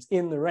conditions,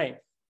 in the rain,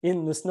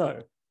 in the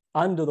snow,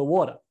 under the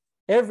water,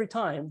 every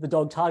time the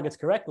dog targets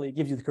correctly, it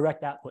gives you the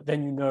correct output.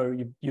 Then you know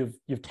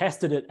you've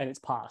tested it and it's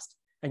passed,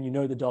 and you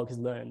know the dog has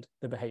learned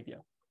the behavior.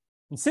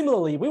 And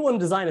similarly, we want to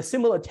design a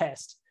similar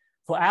test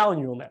for our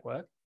neural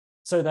network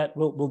so that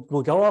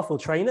we'll go off, we'll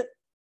train it,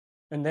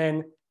 and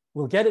then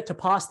we'll get it to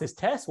pass this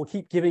test. We'll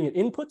keep giving it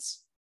inputs.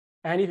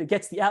 And if it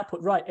gets the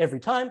output right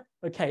every time,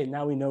 okay,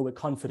 now we know we're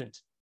confident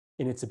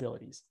in its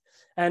abilities.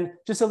 And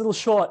just a little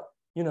short,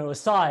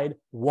 aside,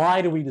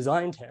 why do we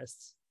design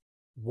tests?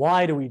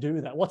 Why do we do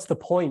that? What's the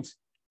point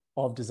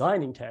of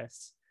designing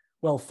tests?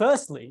 Well,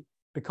 firstly,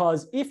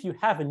 because if you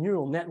have a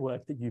neural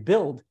network that you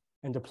build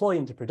and deploy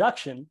into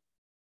production,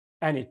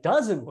 and it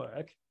doesn't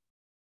work,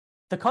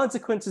 the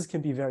consequences can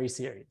be very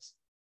serious.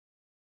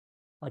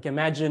 Like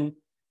imagine,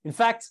 in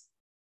fact,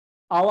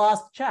 I'll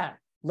ask chat.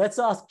 Let's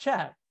ask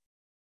chat.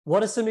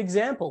 What are some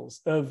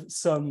examples of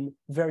some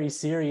very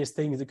serious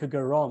things that could go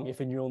wrong if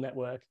a neural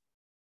network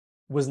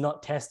was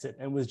not tested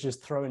and was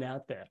just thrown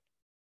out there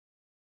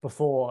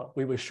before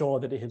we were sure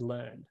that it had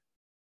learned?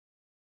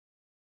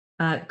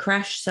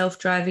 Crash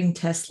self-driving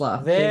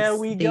Tesla. There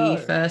we go.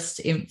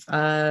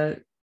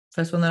 The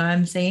first one that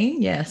I'm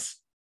seeing. Yes.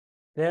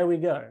 There we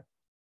go.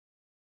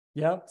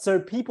 Yeah. So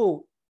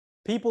people,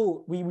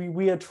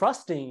 we are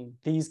trusting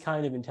these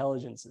kind of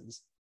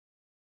intelligences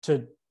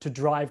to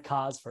drive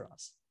cars for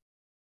us.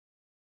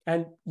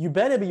 And you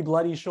better be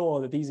bloody sure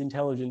that these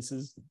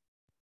intelligences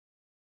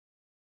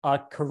are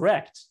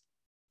correct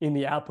in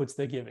the outputs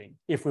they're giving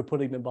if we're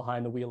putting them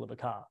behind the wheel of a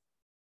car.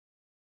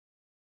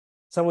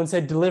 Someone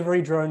said,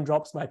 delivery drone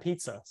drops my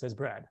pizza, says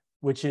Brad,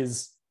 that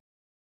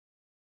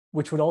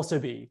would also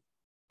be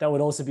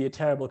a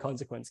terrible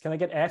consequence. Can I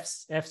get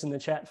F's in the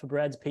chat for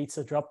Brad's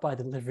pizza dropped by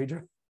the delivery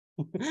drone?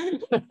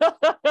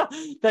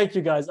 Thank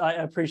you, guys. I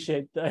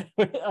appreciate that.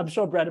 I'm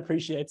sure Brad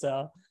appreciates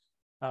our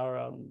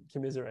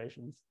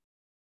commiserations.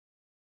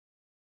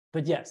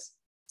 But yes,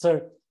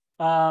 so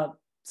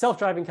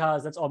self-driving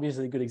cars, that's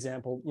obviously a good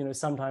example.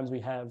 Sometimes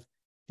we have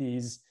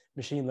these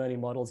machine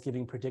learning models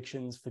giving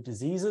predictions for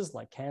diseases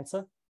like cancer,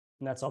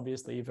 and that's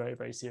obviously very,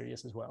 very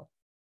serious as well.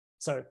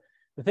 So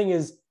the thing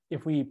is,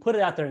 if we put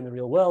it out there in the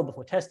real world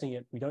before testing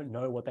it, we don't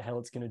know what the hell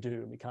it's going to do,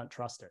 and we can't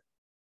trust it.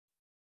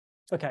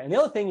 Okay, and the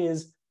other thing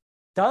is,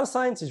 data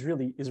science is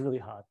really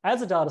hard.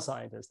 As a data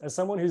scientist, as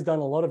someone who's done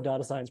a lot of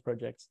data science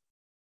projects,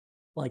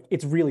 like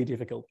it's really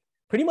difficult.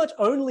 Pretty much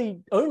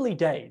only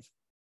Dave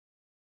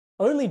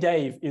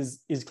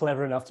is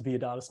clever enough to be a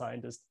data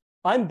scientist.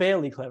 I'm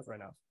barely clever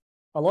enough.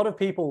 A lot of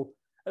people,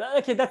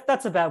 okay,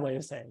 that's a bad way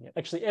of saying it.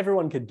 Actually,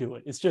 everyone could do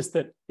it. It's just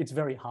that it's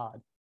very hard.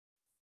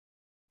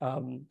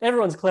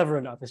 Everyone's clever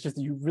enough. It's just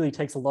that it really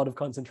takes a lot of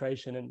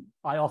concentration, and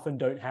I often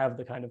don't have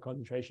the kind of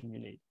concentration you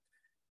need.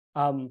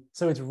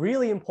 So it's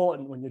really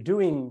important when you're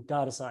doing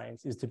data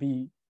science is to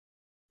be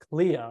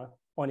clear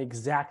on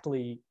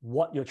exactly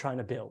what you're trying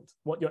to build,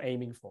 what you're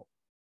aiming for.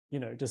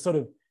 To sort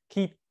of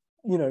keep,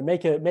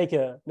 make an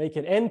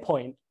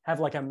endpoint, have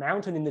like a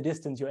mountain in the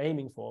distance you're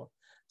aiming for,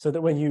 so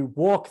that when you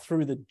walk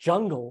through the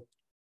jungle,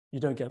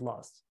 you don't get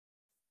lost.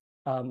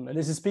 And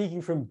this is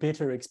speaking from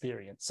bitter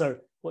experience. So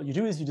what you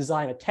do is you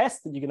design a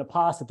test that you're going to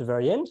pass at the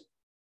very end.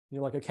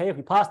 You're like, okay, if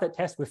we pass that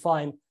test, we're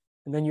fine.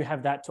 And then you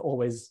have that to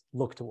always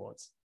look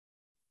towards.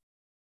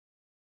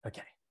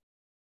 Okay.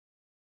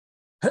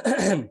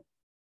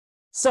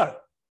 So,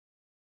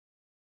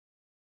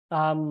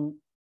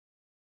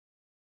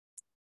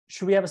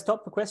 should we have a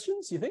stop for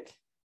questions, you think?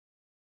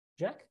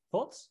 Jack,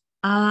 thoughts?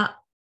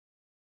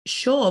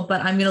 Sure,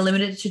 but I'm going to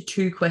limit it to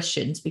 2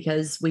 questions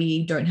because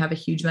we don't have a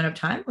huge amount of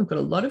time. We've got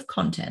a lot of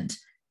content.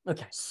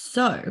 Okay.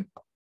 So I've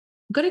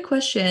got a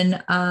question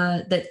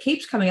that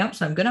keeps coming up,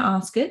 so I'm going to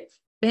ask it.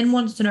 Ben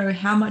wants to know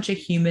how much a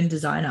human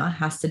designer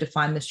has to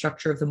define the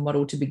structure of the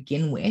model to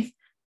begin with,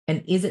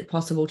 and is it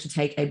possible to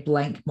take a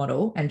blank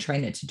model and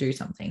train it to do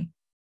something?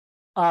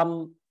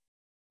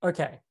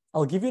 Okay,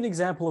 I'll give you an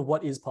example of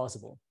what is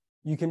possible.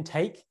 You can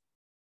take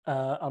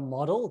a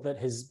model that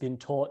has been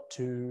taught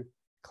to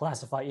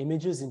classify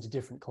images into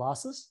different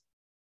classes.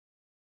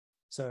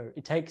 So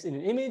it takes in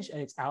an image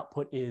and its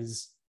output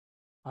is,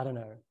 I don't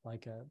know,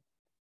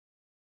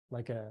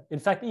 in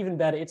fact, even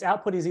better, its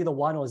output is either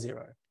 1 or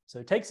 0. So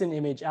it takes an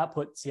image,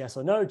 outputs yes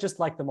or no, just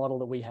like the model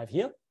that we have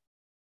here.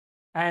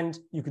 And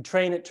you could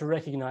train it to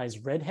recognize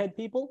redhead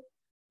people.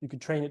 You could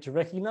train it to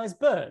recognize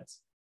birds.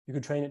 You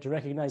could train it to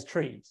recognize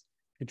trees.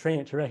 You could train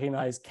it to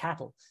recognize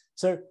cattle.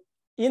 So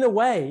in a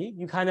way,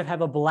 you kind of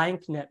have a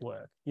blank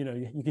network. You know,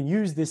 you can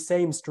use this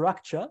same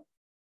structure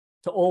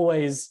to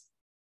always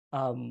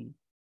to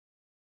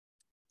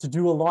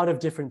do a lot of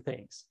different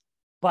things.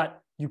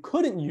 But you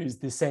couldn't use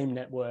this same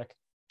network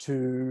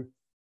to,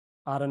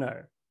 I don't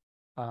know,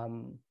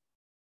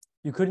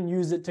 you couldn't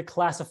use it to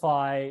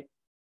classify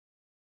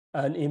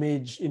an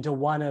image into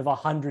one of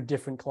 100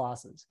 different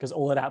classes because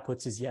all it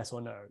outputs is yes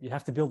or no. You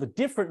have to build a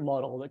different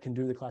model that can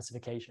do the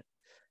classification.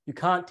 You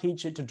can't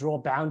teach it to draw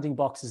bounding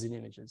boxes in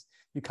images.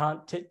 You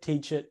can't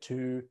teach it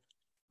to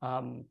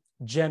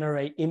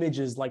generate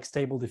images like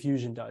Stable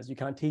Diffusion does. You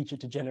can't teach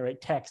it to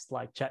generate text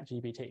like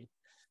ChatGPT.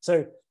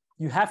 So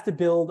you have to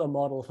build a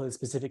model for the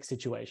specific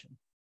situation.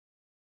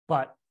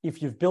 But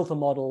if you've built a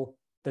model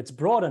that's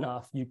broad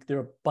enough, there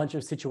are a bunch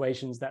of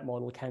situations that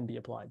model can be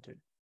applied to.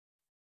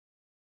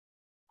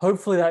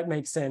 Hopefully that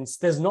makes sense.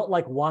 There's not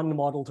like one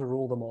model to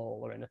rule them all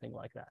or anything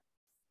like that.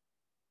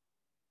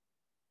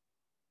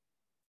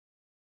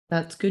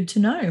 That's good to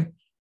know.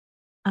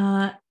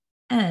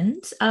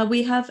 And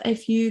we have a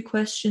few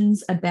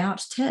questions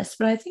about tests,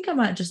 but I think I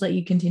might just let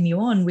you continue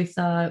on with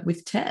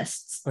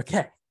tests.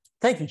 Okay.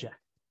 Thank you, Jack.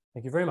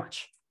 Thank you very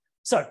much.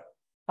 So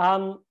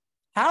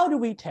how do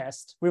we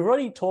test? We've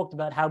already talked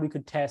about how we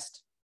could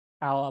test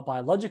our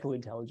biological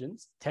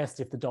intelligence,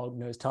 test if the dog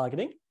knows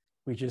targeting.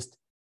 We just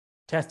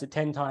test it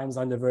 10 times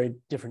under very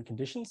different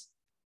conditions.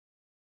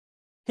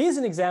 Here's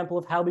an example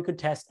of how we could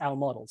test our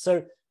model.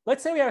 So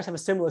let's say we have a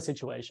similar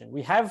situation.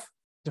 We have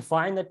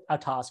defined our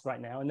task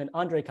right now, and then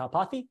Andrej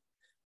Karpathy,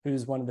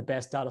 who's one of the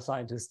best data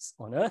scientists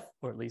on Earth,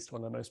 or at least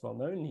one of the most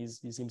well-known,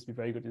 he seems to be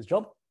very good at his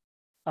job.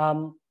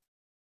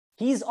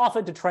 He's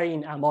offered to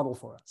train our model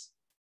for us.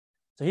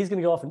 So he's going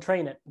to go off and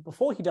train it. But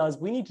before he does,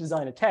 we need to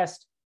design a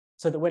test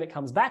so that when it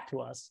comes back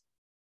to us,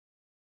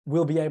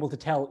 we'll be able to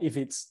tell if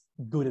it's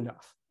good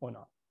enough or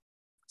not.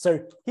 So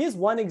here's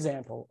one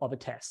example of a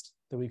test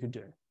that we could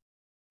do.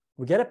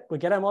 We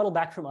get our model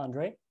back from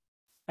Andrej,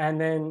 and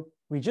then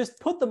we just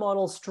put the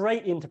model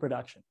straight into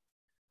production.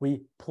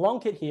 We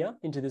plonk it here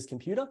into this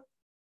computer,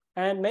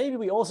 and maybe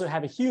we also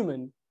have a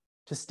human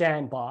to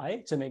stand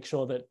by to make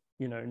sure that,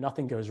 you know,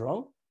 nothing goes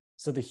wrong.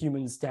 So the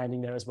human's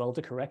standing there as well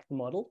to correct the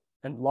model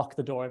and lock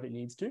the door if it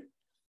needs to.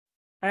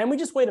 And we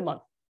just wait a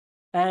month.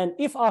 And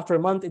if after a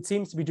month it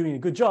seems to be doing a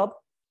good job,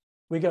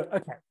 we go,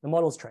 okay, the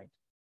model's trained.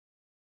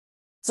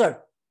 So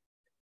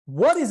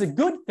what is a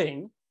good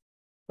thing?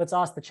 Let's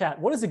ask the chat.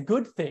 What is a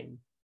good thing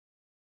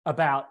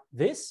about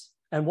this?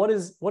 And what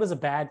is a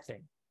bad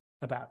thing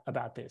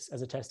about this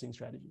as a testing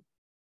strategy?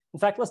 In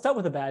fact, let's start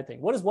with a bad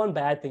thing. What is one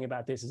bad thing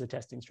about this as a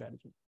testing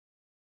strategy?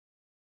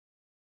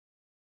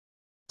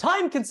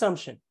 Time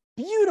consumption.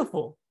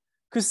 Beautiful.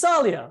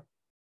 Kusalia.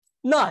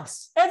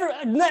 Nice.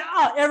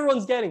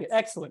 Everyone's getting it.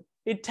 Excellent.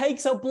 It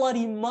takes a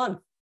bloody month.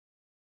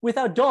 With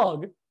our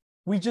dog,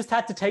 we just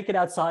had to take it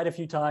outside a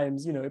few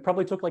times. You know, it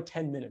probably took like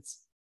 10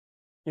 minutes.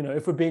 You know,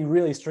 if we're being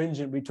really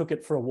stringent, we took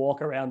it for a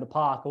walk around the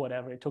park or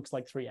whatever. It took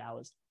like 3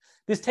 hours.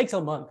 This takes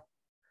a month.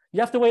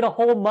 You have to wait a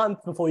whole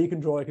month before you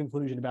can draw a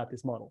conclusion about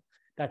this model.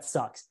 That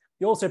sucks.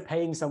 You're also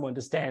paying someone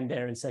to stand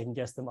there and second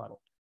guess the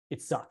model.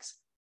 It sucks.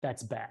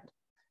 That's bad.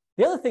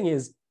 The other thing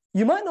is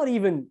you might not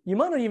even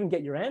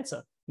get your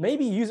answer.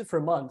 Maybe use it for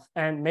a month,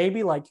 and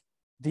maybe like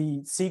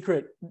the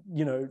secret,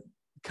 you know,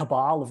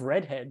 cabal of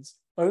redheads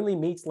only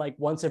meets like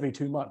once every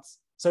 2 months.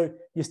 So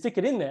you stick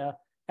it in there,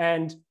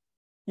 and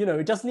you know,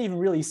 it doesn't even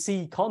really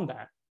see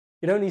combat.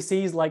 It only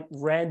sees like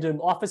random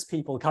office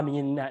people coming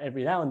in and out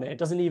every now and then. It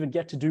doesn't even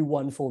get to do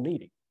one full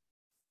meeting.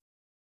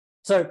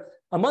 So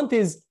a month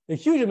is a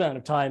huge amount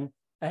of time,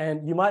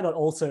 and you might not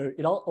also,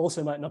 it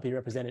also might not be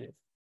representative.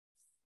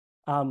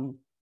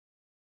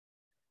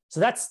 So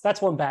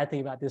that's one bad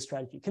thing about this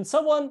strategy. Can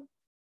someone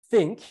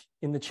think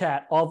in the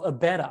chat of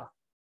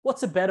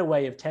what's a better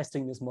way of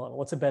testing this model?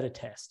 What's a better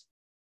test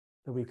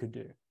that we could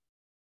do?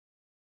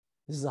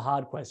 This is a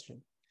hard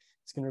question.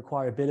 It's going to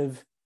require a bit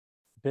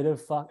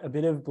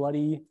of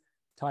bloody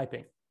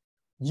typing.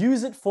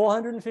 Use it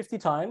 450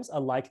 times. I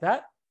like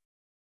that.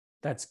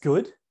 That's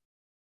good.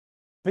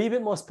 Be a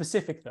bit more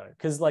specific though,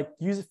 because like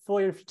use it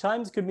 450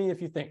 times could mean a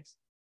few things.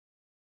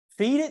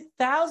 Feed it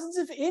thousands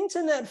of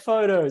internet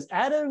photos.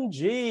 Adam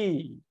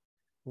G.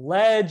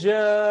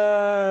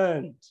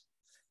 Legend.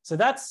 So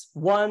that's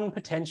one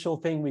potential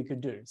thing we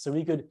could do. So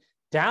we could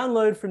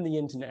download from the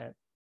internet.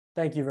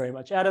 Thank you very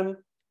much, Adam.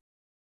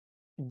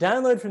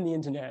 Download from the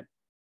internet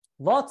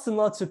lots and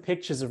lots of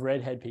pictures of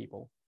redhead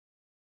people.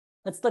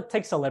 Let's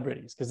take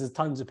celebrities, because there's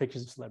tons of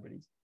pictures of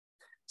celebrities.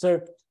 So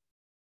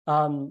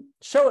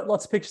show it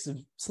lots of pictures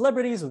of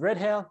celebrities with red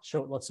hair,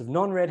 show it lots of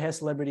non-red hair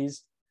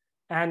celebrities,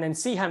 and then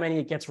see how many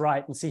it gets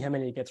right and see how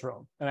many it gets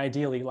wrong. And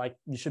ideally, like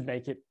you should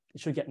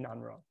get none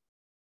wrong.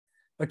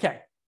 Okay,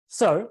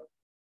 so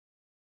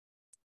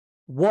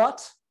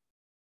what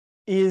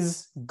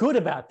is good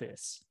about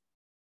this?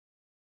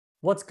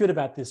 What's good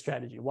about this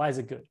strategy? Why is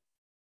it good?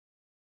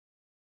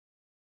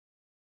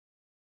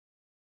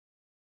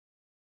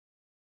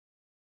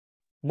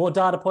 More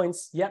data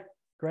points. Yep,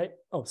 great.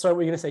 Oh, sorry, what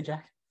were you going to say,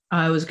 Jack?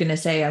 I was going to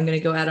say, I'm going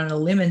to go out on a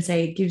limb and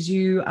say it gives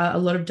you a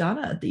lot of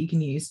data that you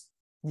can use.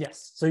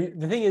 Yes. So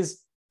the thing is,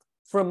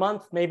 for a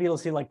month, maybe it'll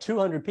see like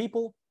 200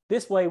 people.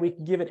 This way, we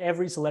can give it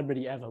every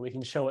celebrity ever. We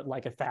can show it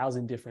like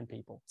 1,000 different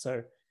people.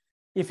 So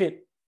if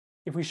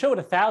we show it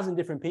 1,000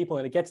 different people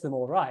and it gets them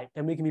all right,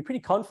 then we can be pretty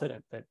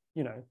confident that,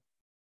 you know,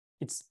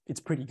 it's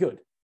pretty good.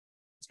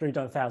 It's already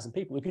done 1,000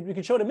 people. We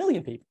could show it 1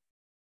 million people.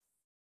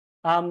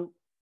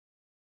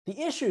 The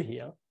issue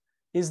here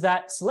is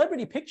that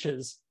celebrity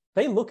pictures,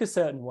 they look a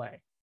certain way.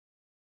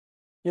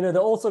 You know,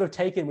 they're all sort of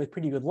taken with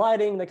pretty good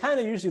lighting. They kind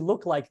of usually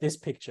look like this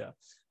picture.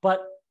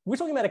 But we're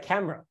talking about a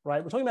camera,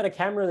 right? We're talking about a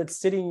camera that's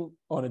sitting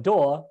on a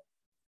door.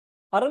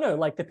 I don't know,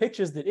 like the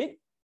pictures that it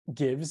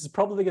gives is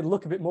probably going to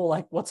look a bit more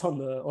like what's on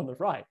the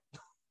right,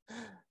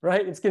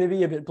 right? It's going to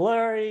be a bit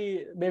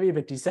blurry, maybe a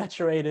bit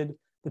desaturated.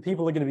 The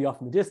people are going to be off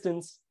in the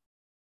distance.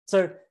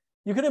 So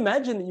you could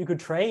imagine that you could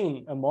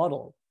train a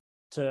model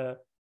to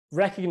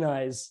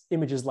recognize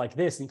images like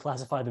this and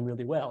classify them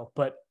really well.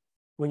 But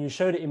when you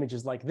showed it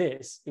images like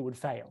this, it would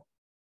fail.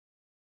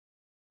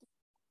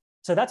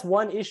 So that's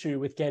one issue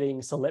with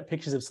getting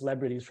pictures of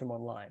celebrities from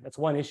online. That's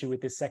one issue with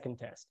this second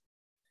test.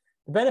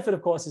 The benefit,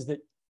 of course, is that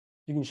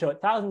you can show it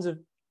thousands of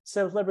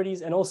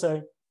celebrities, and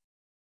also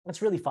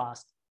it's really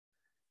fast.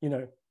 You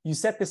know, you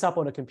set this up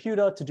on a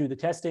computer to do the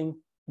testing,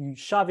 you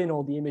shove in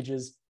all the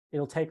images,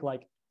 it'll take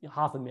like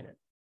half a minute,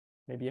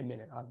 maybe a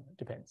minute, I don't know, it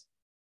depends.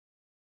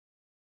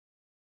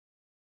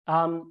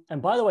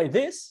 And by the way,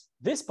 this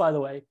by the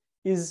way,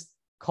 is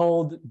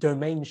called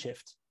domain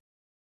shift.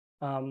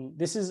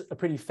 This is a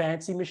pretty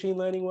fancy machine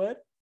learning word.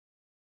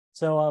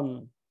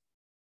 So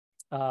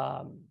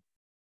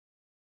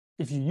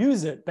if you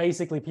use it,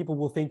 basically people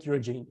will think you're a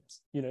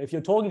genius. You know, if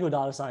you're talking to a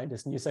data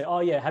scientist and you say,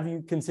 oh yeah, have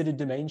you considered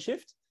domain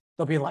shift?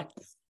 They'll be like,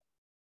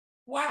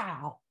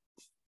 wow.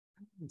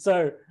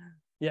 So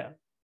yeah,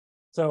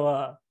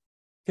 so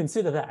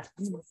consider that.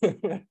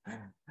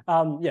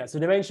 Yeah, so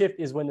domain shift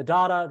is when the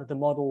data that the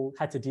model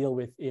had to deal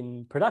with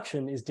in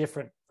production is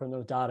different from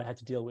the data it had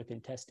to deal with in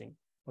testing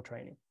or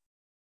training.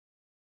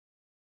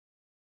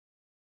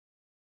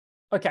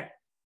 Okay.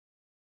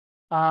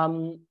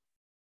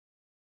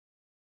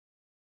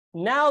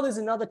 Now there's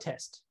another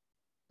test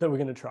that we're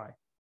going to try.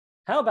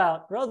 How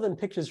about, rather than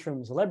pictures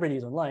from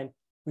celebrities online,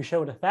 we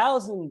showed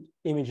 1,000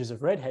 images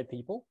of redhead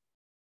people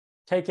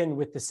taken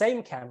with the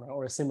same camera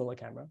or a similar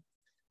camera,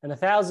 and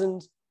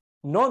 1,000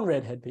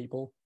 non-redhead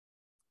people,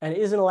 and it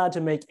isn't allowed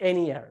to make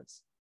any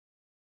errors.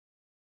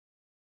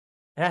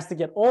 It has to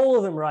get all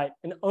of them right,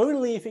 and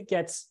only if it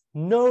gets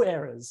no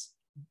errors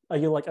are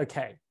you like,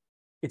 okay,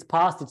 it's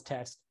passed its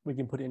test, we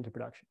can put it into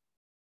production.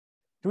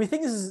 Do we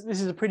think this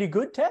is a pretty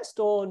good test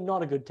or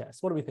not a good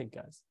test? What do we think,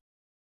 guys?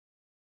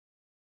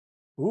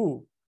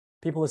 Ooh,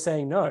 people are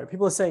saying no.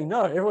 People are saying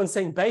no. Everyone's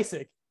saying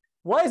basic.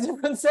 Why is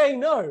everyone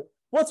saying no?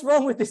 What's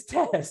wrong with this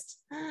test?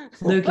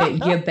 Look at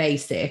you're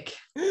basic.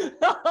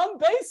 I'm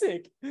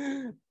basic.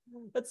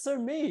 That's so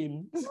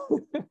mean.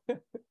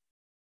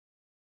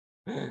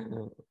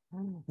 0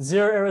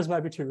 errors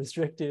might be too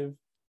restrictive.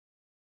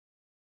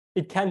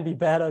 It can be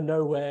better,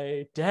 no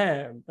way.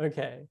 Damn,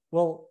 okay.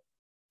 Well,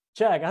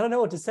 Jack, I don't know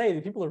what to say.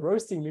 The people are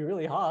roasting me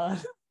really hard.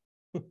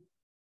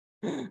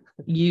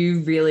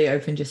 You really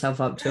opened yourself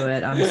up to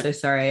it. I'm so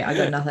sorry. I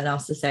got nothing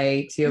else to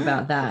say to you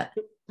about that.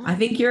 I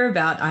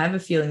have a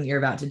feeling you're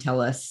about to tell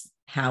us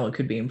how it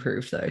could be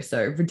improved though.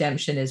 So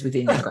redemption is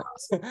within your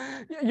grasp.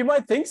 You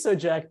might think so,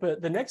 Jack,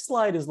 but the next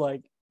slide is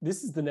like,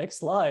 this is the next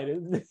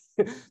slide.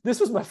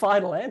 This was my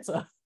final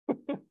answer.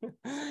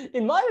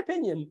 In my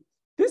opinion,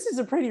 this is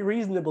a pretty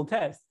reasonable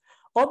test.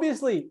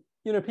 Obviously,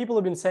 you know, people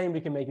have been saying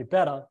we can make it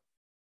better.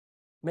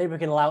 Maybe we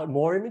can allow it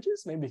more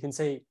images. Maybe we can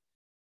say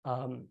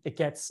it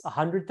gets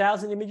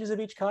 100,000 images of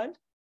each kind.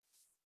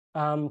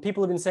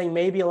 People have been saying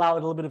maybe allow it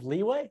a little bit of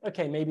leeway.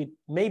 Okay,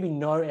 maybe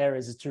no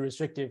errors is too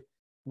restrictive.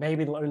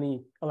 Maybe it'll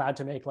only allowed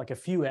to make like a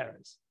few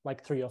errors,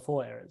 like 3 or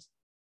 4 errors.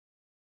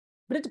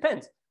 But it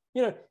depends.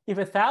 You know, if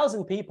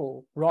 1,000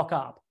 people rock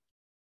up,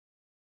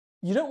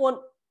 you don't want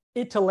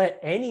it to let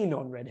any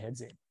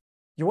non-redheads in.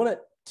 You want it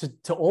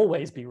to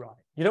always be right.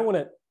 You don't want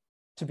it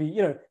to be,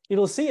 you know,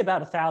 it'll see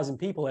about 1,000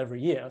 people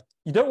every year.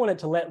 You don't want it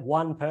to let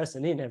one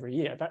person in every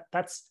year.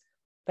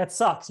 That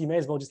sucks. You may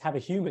as well just have a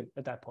human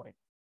at that point,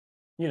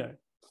 you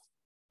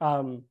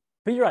know.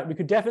 But you're right, we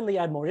could definitely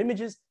add more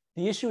images.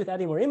 The issue with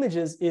adding more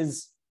images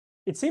is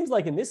it seems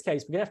like in this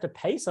case, we're gonna have to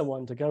pay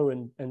someone to go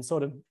and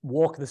sort of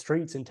walk the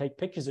streets and take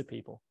pictures of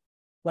people.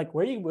 Like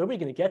where are we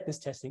gonna get this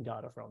testing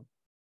data from?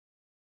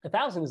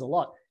 1,000 is a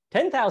lot.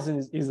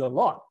 10,000 is a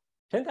lot.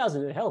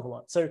 10,000 is a hell of a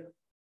lot. So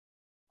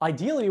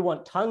ideally, we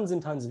want tons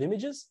and tons of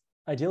images.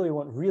 Ideally, we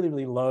want really,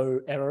 really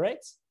low error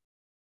rates.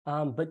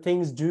 But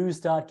things do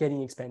start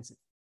getting expensive.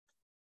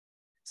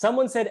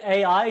 Someone said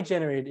AI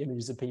generated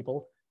images of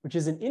people, which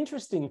is an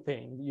interesting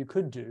thing that you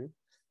could do.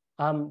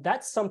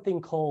 That's something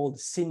called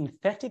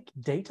synthetic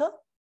data.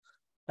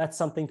 That's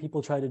something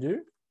people try to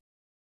do.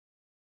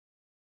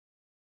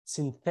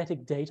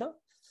 Synthetic data.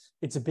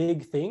 It's a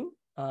big thing.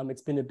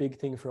 It's been a big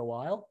thing for a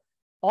while.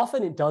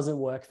 Often it doesn't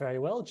work very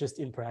well, just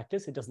in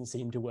practice. It doesn't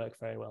seem to work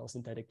very well,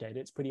 synthetic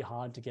data. It's pretty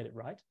hard to get it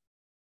right.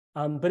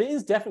 But it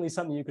is definitely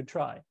something you could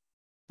try.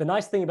 The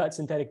nice thing about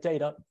synthetic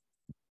data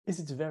is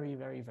it's very,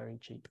 very, very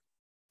cheap.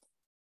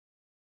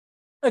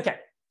 Okay,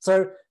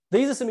 so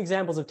these are some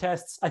examples of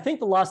tests. I think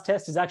the last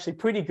test is actually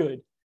pretty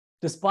good,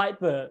 despite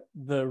the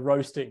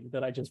roasting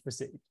that I just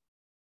received.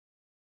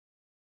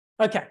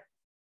 Okay,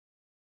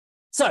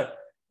 so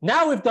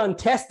now we've done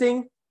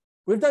testing.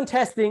 We've done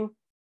testing.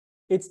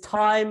 It's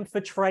time for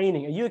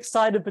training. Are you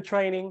excited for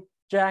training,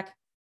 Jack?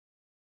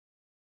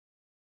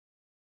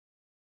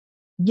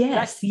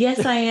 Yes,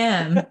 yes, I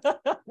am.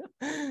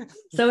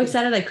 So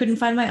excited I couldn't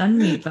find my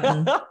unmute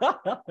button.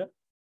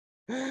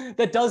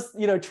 That does,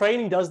 you know,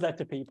 training does that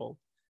to people.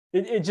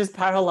 It just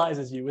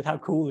paralyzes you with how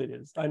cool it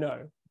is. I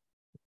know.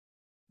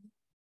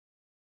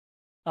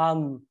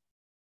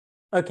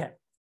 Okay,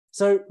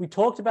 so we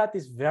talked about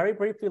this very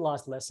briefly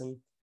last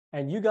lesson,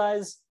 and you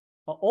guys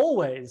are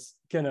always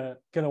gonna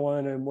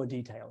want to know more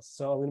details.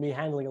 So I'm gonna be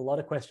handling a lot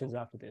of questions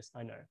after this,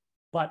 I know.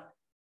 But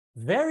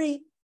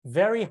very,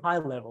 very high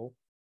level,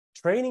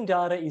 training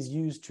data is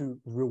used to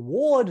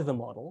reward the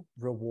model,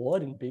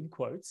 reward in big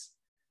quotes,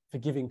 for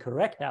giving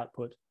correct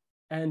output,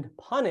 and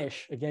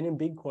punish, again in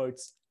big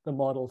quotes, the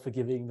model for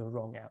giving the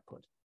wrong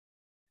output.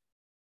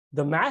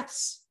 The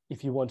maths,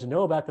 if you want to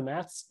know about the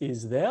maths,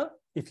 is there.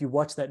 If you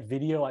watch that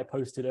video I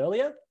posted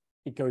earlier,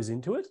 it goes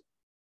into it.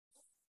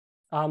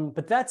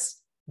 But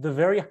that's the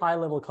very high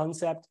level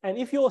concept. And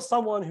if you're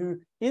someone who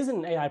isn't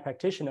an AI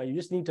practitioner, you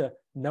just need to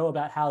know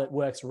about how it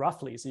works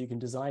roughly so you can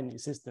design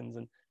these systems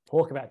and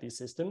talk about these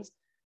systems.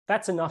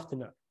 That's enough to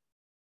know.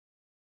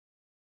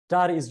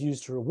 Data is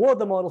used to reward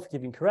the model for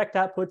giving correct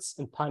outputs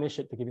and punish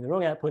it for giving the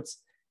wrong outputs.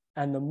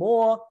 And the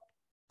more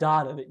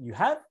data that you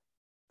have,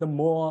 the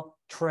more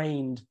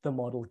trained the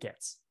model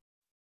gets.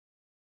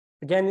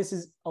 Again, this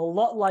is a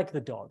lot like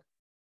the dog.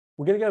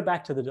 We're going to go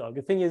back to the dog.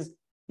 The thing is,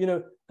 you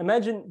know,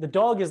 imagine the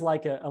dog is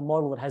like a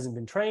model that hasn't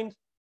been trained.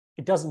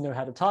 It doesn't know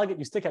how to target.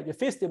 You stick out your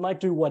fist, it might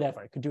do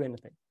whatever. It could do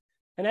anything.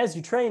 And as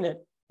you train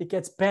it, it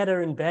gets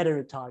better and better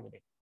at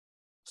targeting.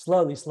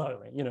 Slowly,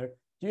 slowly. You know,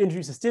 you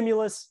introduce a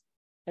stimulus,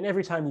 and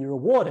every time you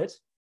reward it,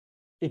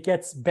 it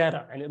gets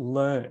better and it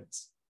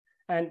learns.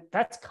 And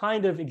that's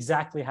kind of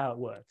exactly how it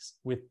works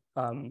with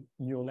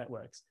neural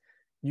networks.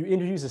 You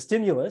introduce a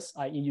stimulus,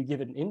 i.e. you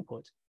give it an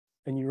input,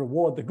 and you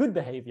reward the good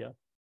behavior,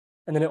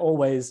 and then it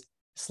always,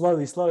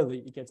 slowly, slowly,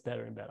 it gets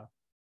better and better.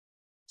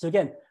 So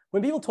again,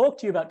 when people talk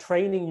to you about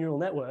training neural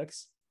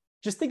networks,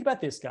 just think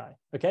about this guy,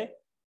 okay?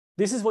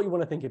 This is what you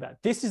want to think about.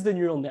 This is the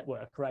neural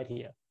network right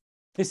here.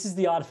 This is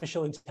the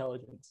artificial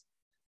intelligence.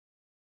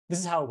 This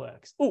is how it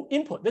works. Oh,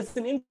 input, that's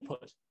an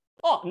input.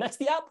 Oh, and that's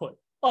the output.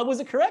 Oh, was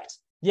it correct?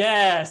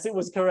 Yes, it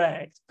was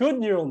correct. Good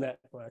neural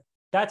network.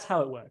 That's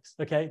how it works,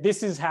 okay?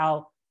 This is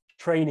how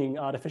training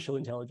artificial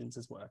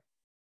intelligences work.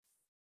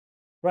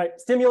 Right,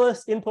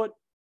 stimulus, input,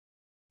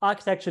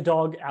 architecture,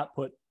 dog,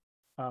 output,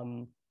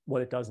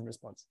 what it does in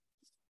response.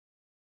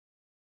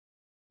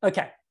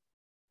 Okay,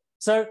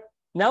 so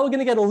now we're going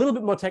to get a little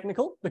bit more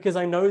technical because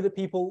I know that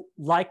people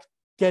like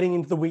getting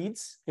into the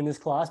weeds in this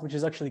class, which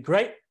is actually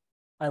great.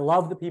 I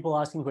love the people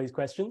asking these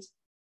questions.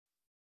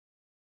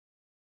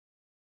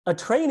 A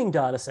training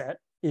data set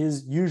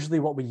is usually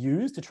what we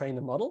use to train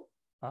the model.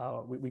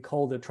 We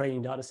call the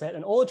training data set,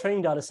 and all a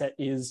training data set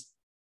is,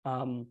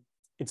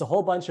 it's a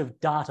whole bunch of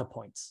data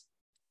points.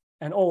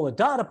 And all a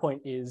data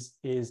point is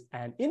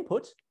an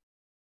input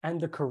and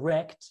the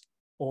correct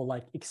or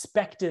like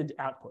expected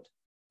output.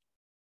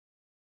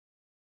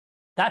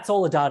 That's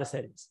all a data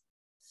set is.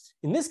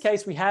 In this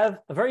case, we have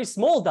a very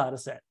small data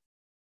set.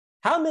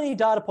 How many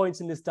data points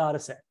in this data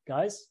set,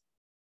 guys?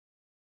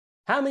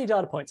 How many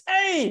data points?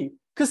 Hey,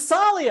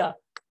 Casalia,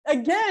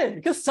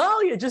 again,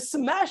 Casalia just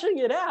smashing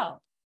it out.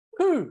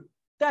 Who?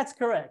 That's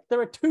correct.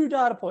 There are 2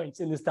 data points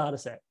in this data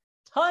set.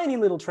 Tiny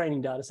little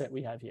training data set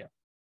we have here.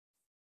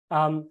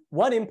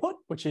 One input,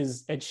 which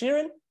is Ed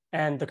Sheeran,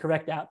 and the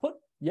correct output,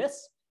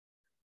 yes.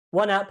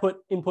 One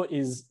input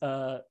is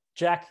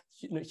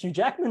Hugh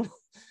Jackman,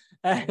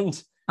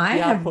 and I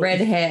have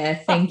red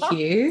hair, thank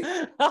you.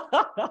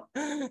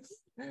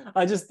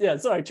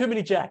 Sorry, too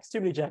many Jacks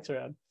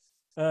around.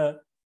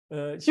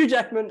 Hugh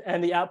Jackman,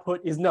 and the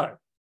output is no.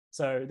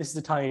 So this is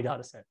a tiny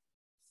data set.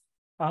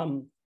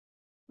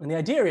 And the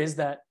idea is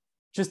that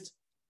just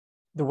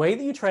the way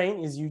that you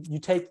train is you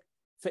take,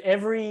 for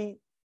every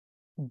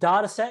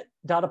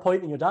data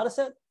point in your data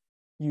set,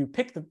 you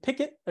pick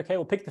it. Okay,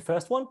 we'll pick the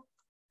first one.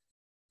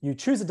 You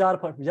choose a data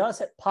point from the data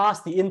set,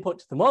 pass the input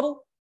to the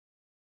model,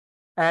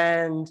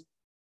 and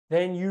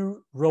then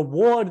you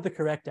reward the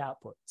correct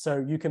output. So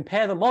you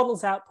compare the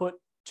model's output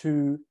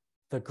to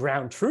the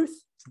ground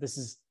truth. So this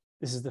is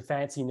the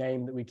fancy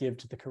name that we give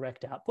to the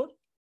correct output.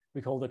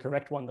 We call the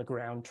correct one the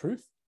ground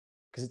truth,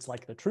 because it's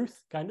like the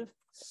truth, kind of.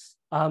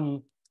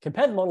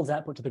 Compare the model's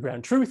output to the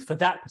ground truth for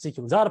that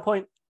particular data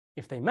point.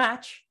 If they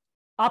match,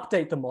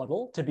 update the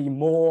model to be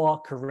more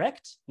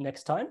correct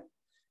next time.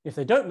 If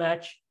they don't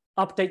match,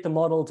 update the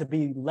model to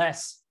be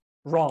less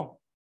wrong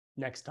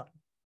next time.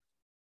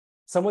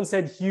 Someone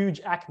said Hugh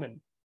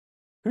Jackman.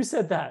 Who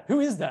said that?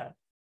 Who is that?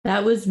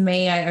 That was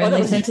me. I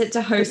only sent it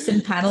to hosts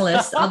and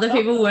panelists. Other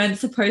people weren't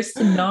supposed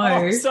to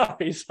know.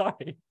 Oh,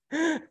 sorry.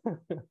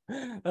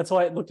 That's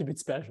why it looked a bit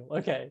special.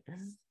 Okay.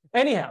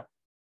 Anyhow,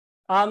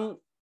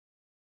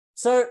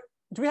 so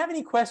do we have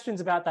any questions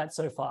about that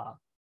so far?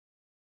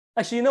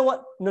 Actually, you know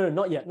what? No,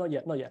 not yet.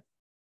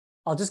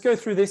 I'll just go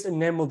through this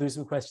and then we'll do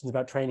some questions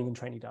about training and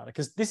training data,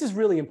 because this is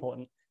really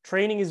important.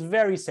 Training is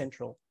very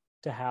central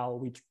to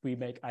how we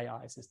make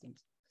AI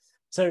systems.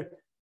 So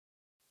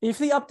if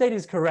the update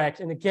is correct,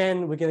 and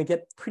again, we're going to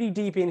get pretty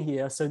deep in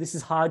here, so this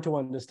is hard to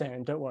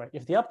understand, don't worry.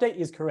 If the update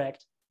is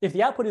correct, if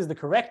the output is the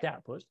correct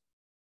output,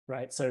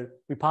 right? So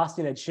we passed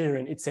in Ed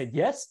Sheeran, it said,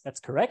 yes, that's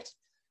correct.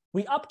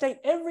 We update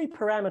every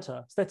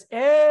parameter. So that's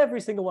every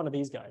single one of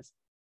these guys,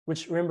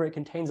 which, remember, it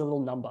contains a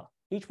little number.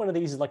 Each one of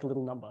these is like a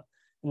little number.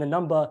 And the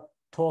number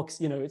talks,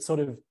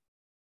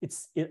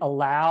 it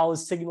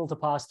allows signal to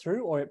pass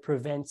through, or it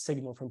prevents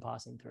signal from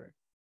passing through.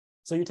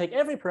 So you take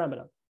every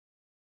parameter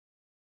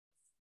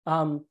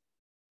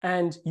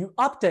and you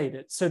update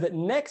it so that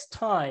next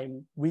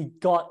time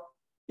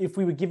if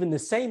we were given the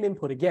same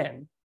input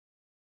again,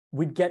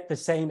 we'd get the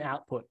same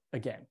output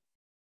again,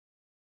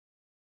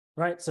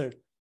 right? So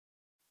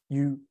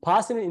you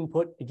pass in an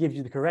input, it gives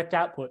you the correct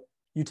output.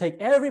 You take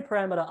every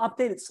parameter,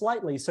 update it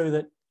slightly so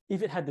that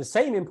if it had the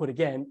same input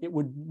again, it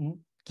would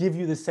give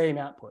you the same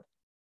output.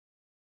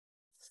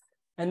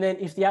 And then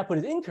if the output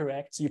is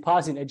incorrect, so you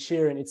pass in Ed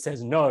Sheeran, it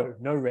says no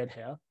red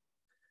hair,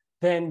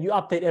 then you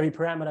update every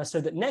parameter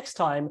so that next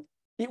time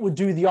it would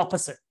do the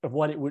opposite of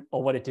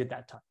what it did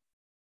that time.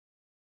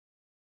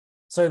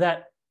 So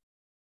that,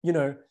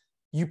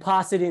 you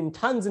pass it in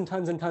tons and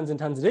tons and tons and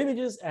tons of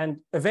images, and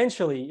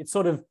eventually it's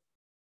sort of,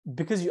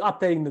 because you're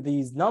updating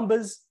these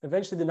numbers,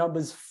 eventually the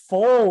numbers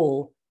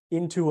fall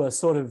into a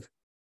sort of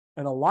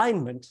an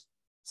alignment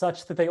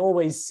such that they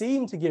always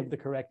seem to give the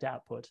correct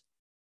output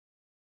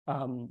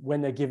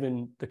when they're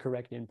given the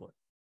correct input.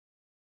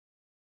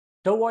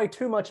 Don't worry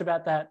too much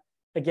about that.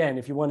 Again,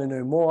 if you want to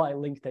know more, I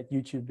linked that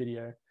YouTube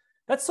video.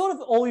 That's sort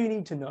of all you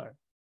need to know,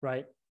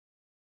 right?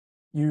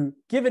 You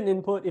give an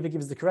input. If it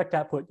gives the correct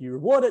output, you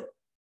reward it.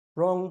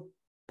 Wrong,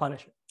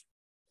 punish it.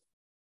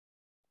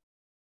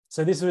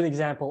 So this is an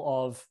example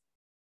of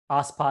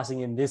us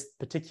passing in this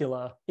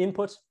particular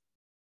input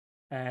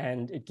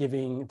and it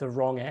giving the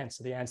wrong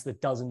answer, the answer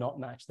that does not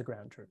match the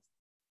ground truth.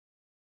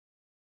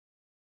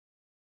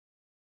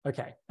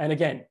 Okay, and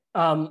again,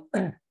 and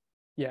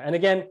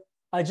again,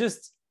 I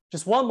just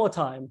one more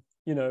time,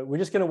 we're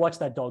just going to watch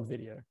that dog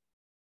video.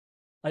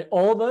 I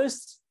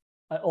almost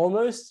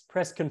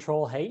pressed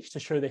Control-H to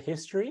show the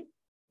history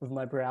of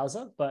my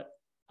browser, but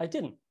I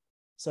didn't.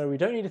 So we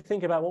don't need to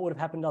think about what would have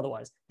happened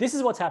otherwise. This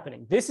is what's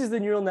happening. This is the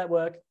neural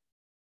network,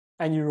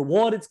 and you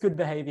reward its good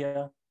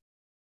behavior.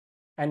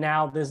 And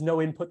now there's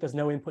no input, does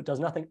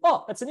nothing.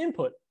 Oh, that's an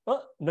input.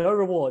 Oh, no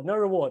reward. We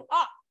rewarded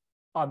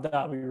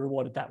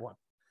that one.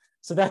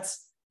 So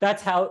that's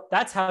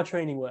how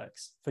training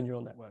works for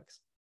neural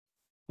networks.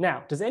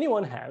 Now, does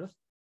anyone have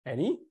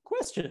any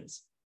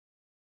questions?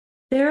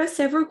 There are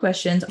several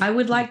questions. I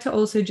would like to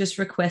also just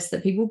request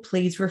that people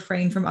please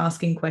refrain from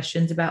asking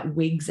questions about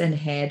wigs and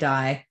hair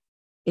dye.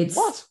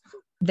 What?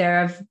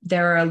 There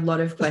are a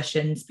lot of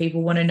questions.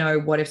 People want to know,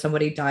 what if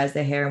somebody dyes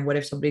their hair and what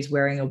if somebody's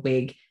wearing a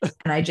wig?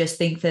 And I just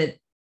think that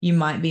you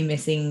might be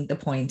missing the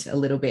point a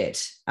little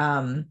bit.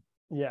 In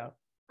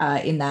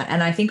that.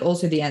 And I think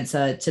also the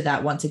answer to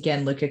that, once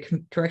again, Luca,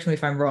 correct me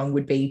if I'm wrong,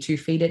 would be to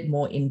feed it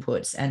more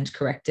inputs and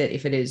correct it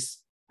if it is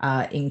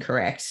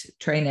incorrect.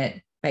 Train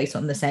it based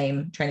on the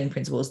same training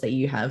principles that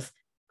you have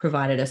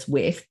provided us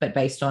with, but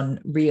based on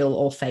real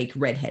or fake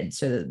redheads,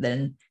 so that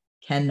then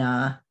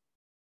can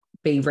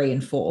be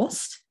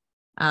reinforced.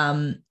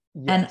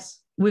 Yes.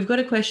 We've got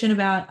a question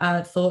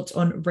about thoughts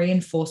on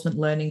reinforcement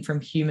learning from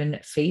human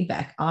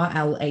feedback,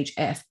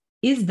 RLHF.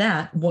 Is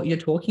that what you're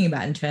talking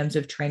about in terms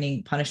of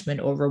training, punishment,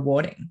 or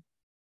rewarding?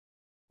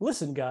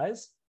 Listen,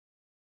 guys,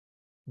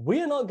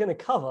 we are not going to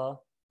cover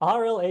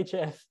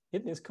RLHF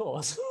in this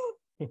course.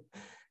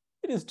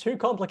 It is too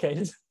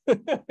complicated.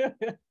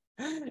 Okay,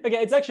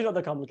 it's actually not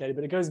that complicated,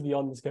 but it goes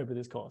beyond the scope of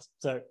this course.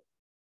 So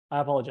I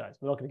apologize.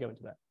 We're not going to go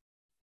into that.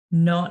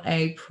 Not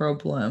a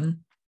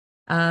problem.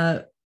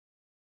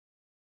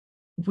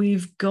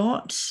 We've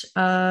got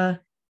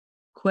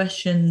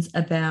questions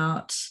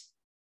about,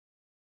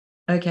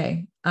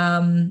 okay.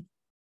 I'm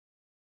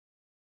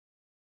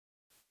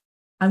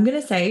going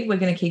to say we're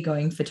going to keep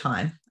going for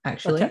time,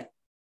 actually. Okay.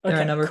 There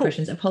are a number of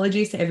questions.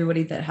 Apologies to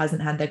everybody that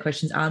hasn't had their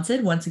questions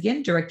answered. Once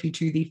again, direct you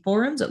to the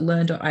forums at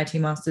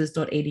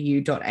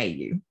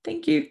learn.itmasters.edu.au.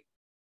 Thank you.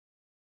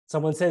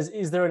 Someone says,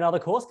 is there another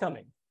course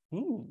coming?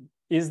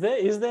 Is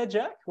there,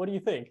 Jack? What do you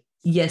think?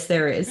 Yes,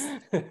 there is.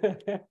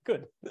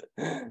 Good.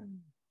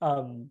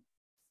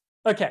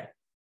 Okay.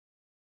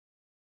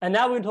 And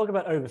now we're going to talk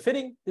about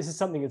overfitting. This is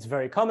something that's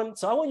very common.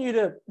 So I want you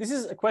to, this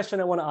is a question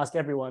I want to ask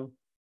everyone.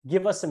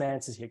 Give us some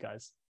answers here,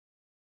 guys.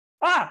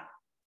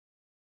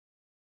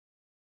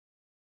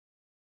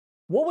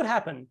 What would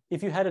happen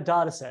if you had a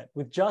data set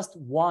with just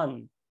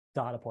one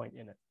data point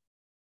in it?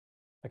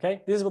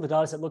 Okay, this is what the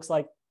data set looks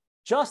like.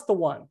 Just the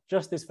one,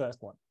 just this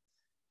first one.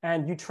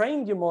 And you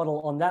trained your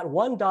model on that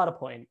one data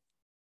point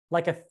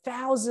like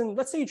 1,000,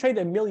 let's say you trained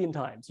it 1,000,000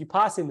 times. You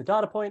pass in the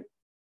data point,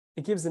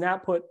 it gives an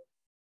output.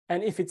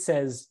 And if it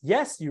says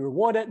yes, you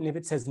reward it. And if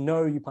it says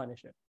no, you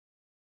punish it.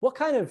 What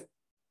kind of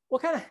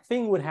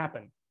thing would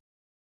happen?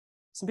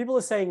 Some people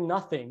are saying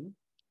nothing,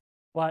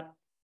 but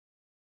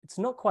it's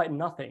not quite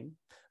nothing.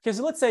 Okay,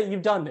 so let's say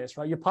you've done this,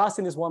 right? You're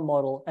passing this one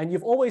model and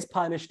you've always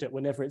punished it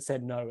whenever it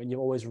said no, and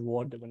you've always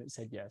rewarded it when it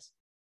said yes.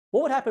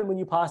 What would happen when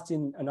you passed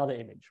in another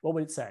image? What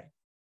would it say?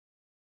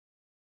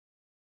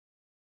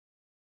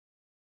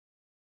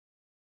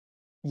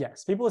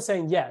 Yes, people are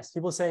saying yes.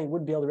 People are saying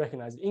wouldn't be able to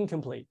recognize it,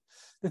 incomplete.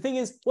 The thing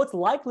is, what's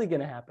likely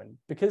going to happen,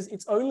 because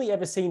it's only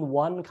ever seen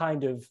one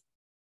kind of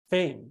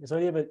thing. It's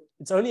only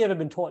ever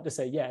been taught to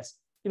say yes.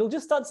 It'll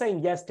just start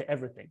saying yes to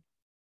everything,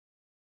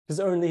 because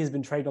it only has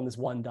been trained on this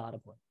one data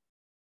point.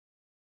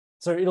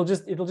 So it'll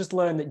just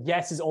learn that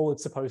yes is all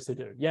it's supposed to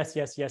do. Yes,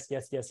 yes, yes,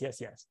 yes, yes,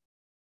 yes, yes.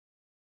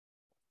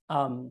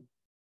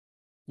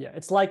 Yeah,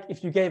 it's like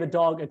if you gave a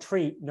dog a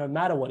treat, no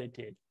matter what it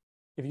did.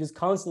 If you're just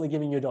constantly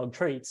giving your dog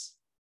treats,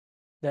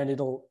 then it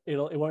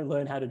won't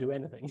learn how to do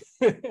anything.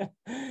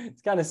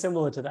 It's kind of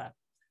similar to that.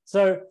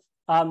 So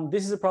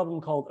this is a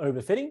problem called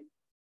overfitting,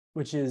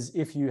 which is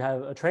if you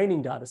have a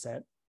training data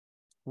set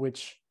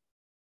which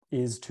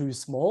is too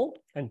small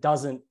and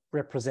doesn't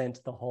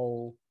represent the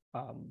whole,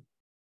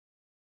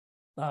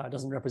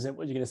 doesn't represent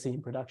what you're going to see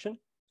in production.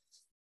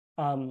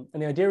 And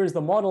the idea is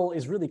the model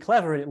is really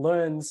clever. It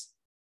learns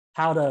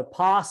how to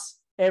pass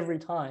every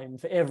time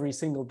for every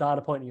single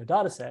data point in your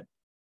data set.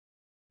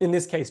 In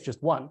this case,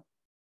 just one.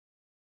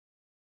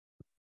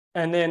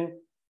 And then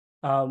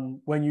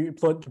when you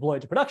deploy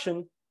it to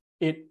production,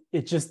 it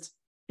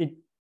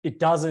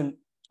doesn't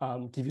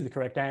give you the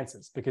correct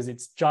answers because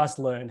it's just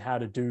learned how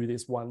to do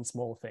this one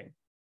small thing.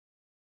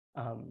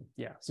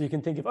 Yeah, so you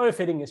can think of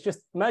overfitting as just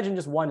imagine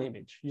just one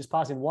image. You just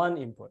pass in one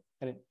input,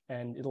 and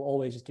it'll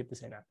always just give the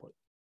same output.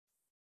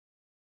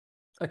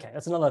 Okay,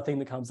 that's another thing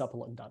that comes up a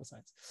lot in data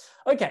science.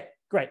 Okay,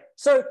 great.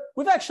 So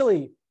we've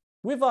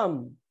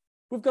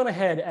gone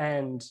ahead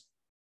and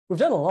we've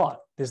done a lot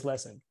this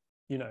lesson.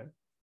 You know,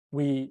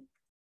 we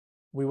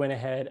went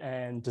ahead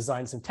and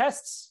designed some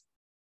tests.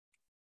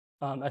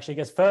 Actually, I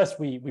guess first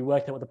we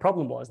worked out what the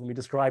problem was and we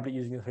described it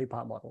using the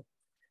 3-part model.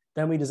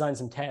 Then we designed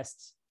some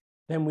tests.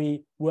 Then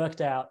we worked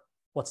out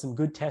what some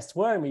good tests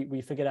were, and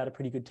we figured out a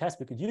pretty good test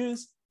we could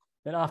use.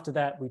 Then after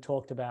that, we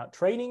talked about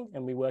training,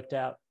 and we worked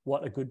out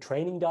what a good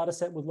training data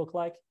set would look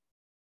like.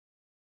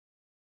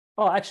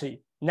 Oh,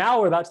 actually,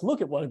 now we're about to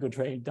look at what a good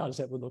training data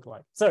set would look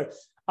like. So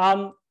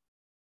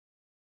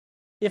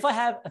if I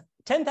have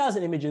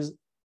 10,000 images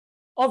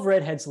of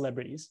redhead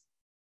celebrities,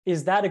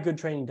 is that a good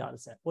training data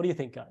set? What do you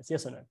think, guys?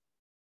 Yes or no?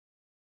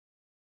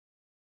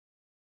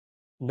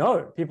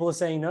 No. People are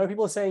saying no.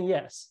 People are saying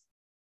yes.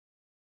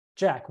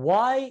 Jack,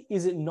 why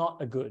is it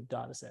not a good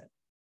data set?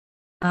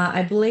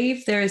 I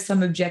believe there is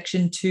some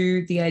objection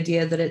to the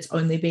idea that it's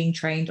only being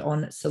trained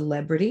on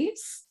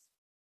celebrities.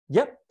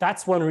 Yep,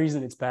 that's one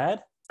reason it's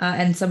bad.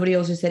 And somebody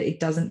also said it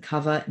doesn't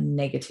cover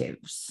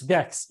negatives.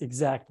 Yes,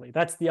 exactly.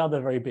 That's the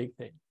other very big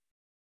thing.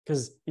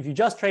 Because if you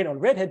just train on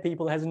redhead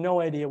people, it has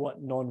no idea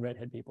what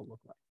non-redhead people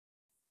look like.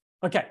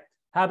 Okay,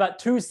 how about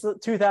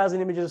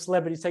 2,000 images of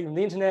celebrities taken from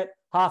the internet,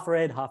 half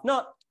red, half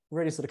not? We've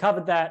already sort of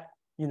covered that.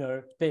 You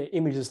know, the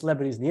images of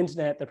celebrities on the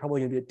internet, they're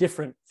probably going to be a bit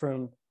different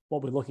from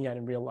what we're looking at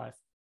in real life.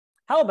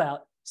 How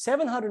about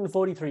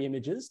 743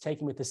 images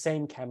taken with the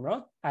same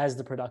camera as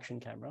the production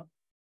camera,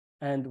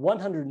 and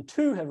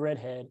 102 have red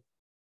hair,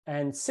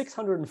 and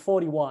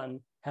 641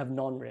 have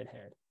non-red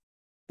hair?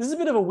 This is a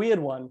bit of a weird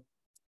one.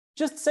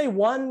 Just say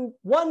one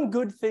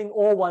good thing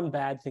or one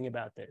bad thing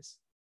about this.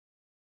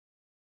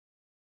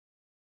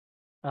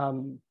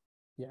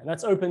 Yeah,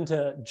 that's open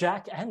to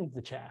Jack and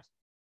the chat.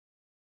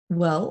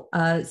 Well,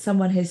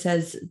 someone who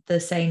says the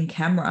same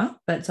camera,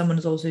 but someone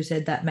has also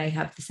said that may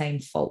have the same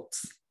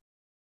faults.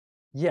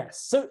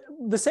 Yes, so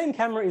the same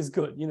camera is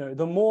good. You know,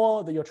 the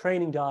more that your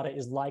training data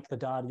is like the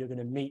data you're going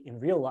to meet in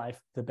real life,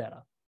 the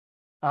better.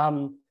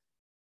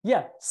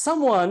 Yeah,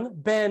 someone,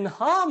 Ben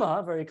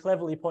Harmer, very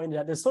cleverly pointed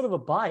out there's sort of a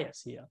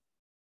bias here.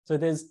 So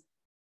there's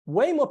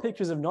way more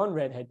pictures of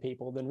non-redhead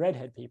people than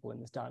redhead people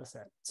in this data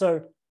set.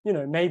 So, you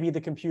know, maybe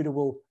the computer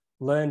will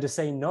learn to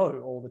say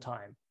no all the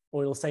time,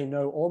 or it'll say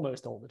no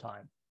almost all the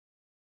time.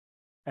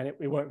 And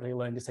it won't really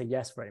learn to say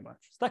yes very much.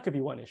 So that could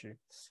be one issue.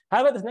 How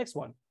about this next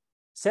one?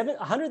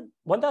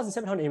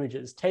 1,700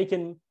 images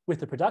taken with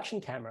the production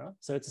camera,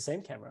 so it's the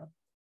same camera,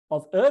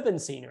 of urban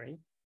scenery.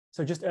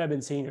 So just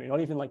urban scenery,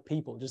 not even like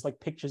people, just like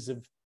pictures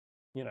of,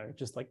 you know,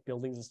 just like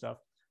buildings and stuff,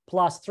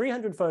 plus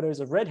 300 photos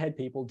of redhead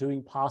people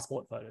doing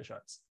passport photo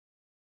shots.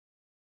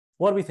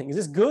 What do we think? Is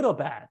this good or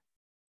bad?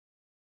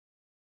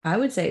 I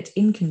would say it's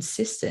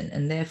inconsistent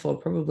and therefore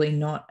probably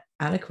not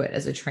adequate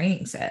as a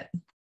training set.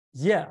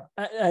 Yeah,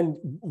 and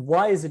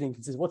why is it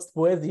inconsistent?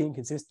 Where's the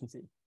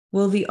inconsistency?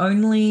 Well, the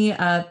only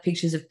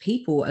pictures of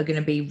people are going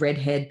to be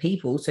red-haired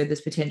people, so there's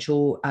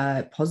potential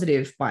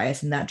positive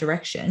bias in that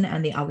direction,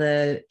 and the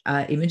other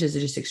images are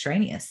just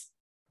extraneous.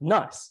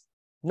 Nice,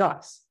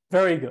 nice,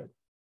 very good.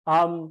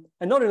 And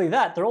not only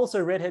that, they're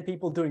also redhead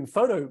people doing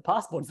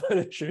passport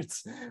photo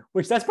shoots,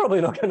 which that's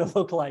probably not going to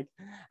look like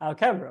our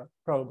camera,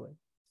 probably.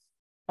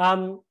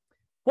 One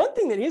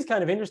thing that is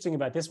kind of interesting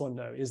about this one,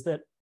 though, is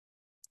that,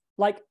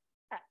 like,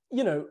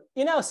 you know,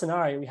 in our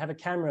scenario, we have a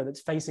camera that's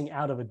facing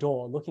out of a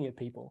door looking at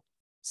people.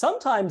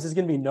 Sometimes there's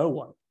going to be no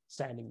one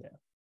standing there.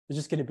 There's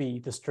just going to be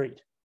the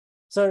street.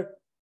 So,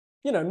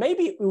 you know,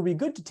 maybe it will be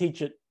good to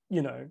teach it,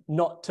 you know,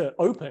 not to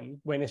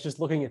open when it's just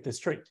looking at the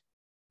street.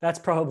 That's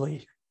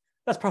probably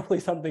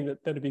something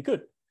that'd be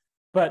good.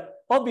 But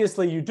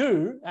obviously you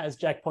do, as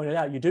Jack pointed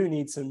out, you do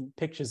need some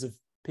pictures of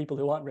people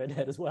who aren't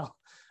redhead as well.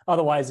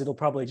 Otherwise, it'll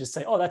probably just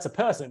say, oh, that's a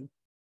person.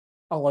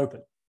 I'll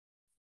open.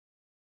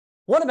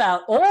 What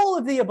about all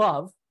of the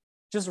above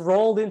just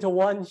rolled into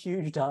one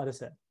huge data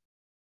set?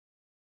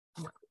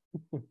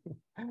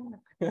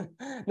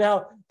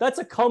 Now, that's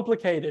a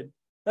complicated,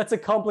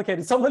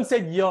 someone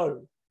said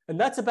yo, and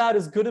that's about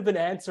as good of an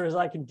answer as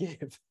I can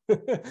give.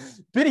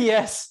 Bit of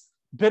yes,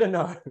 bit of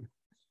no.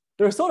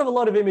 There are sort of a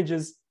lot of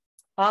images,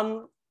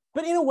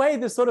 but in a way,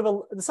 there's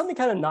something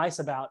kind of nice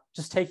about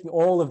just taking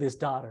all of this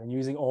data and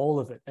using all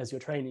of it as your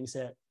training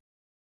set,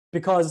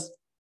 because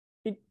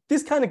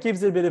this kind of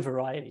gives it a bit of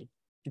variety.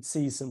 It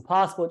sees some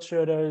passport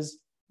photos,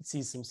 it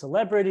sees some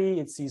celebrity,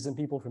 it sees some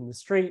people from the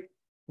street,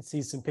 it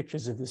sees some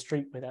pictures of the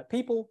street without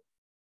people.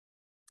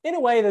 In a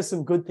way, there's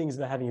some good things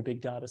about having a big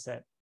data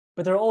set,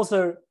 but there are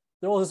also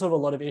sort of a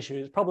lot of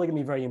issues. It's probably going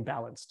to be very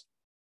imbalanced.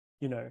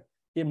 You know,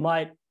 it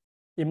might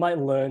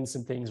learn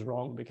some things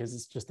wrong because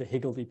it's just a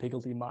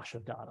higgledy-piggledy mush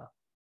of data.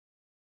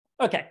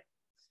 Okay,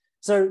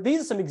 so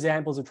these are some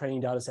examples of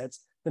training data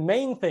sets. The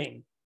main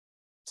thing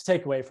to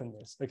take away from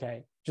this,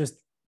 okay, just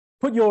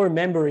put your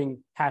remembering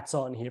hats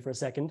on here for a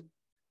second.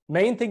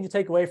 Main thing to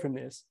take away from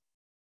this,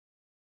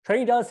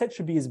 training data set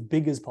should be as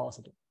big as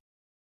possible.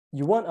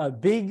 You want a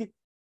big,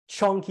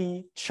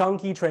 chunky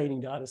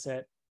training data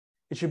set.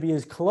 It should be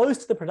as close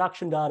to the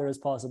production data as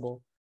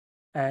possible,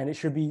 and it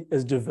should be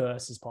as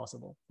diverse as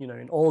possible, you know,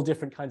 in all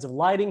different kinds of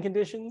lighting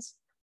conditions,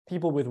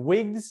 people with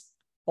wigs,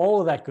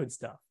 all of that good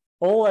stuff.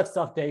 All that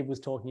stuff Dave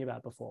was talking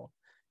about before.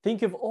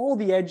 Think of all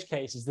the edge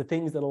cases, the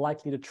things that are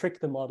likely to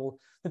trick the model,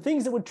 the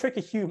things that would trick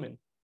a human.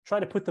 Try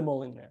to put them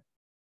all in there.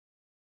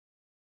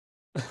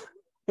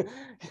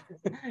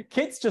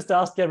 Kit's just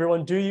asked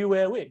everyone, do you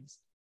wear wigs?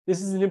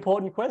 This is an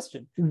important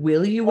question.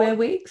 Will you wear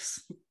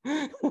wigs?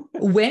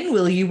 When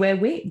will you wear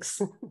wigs?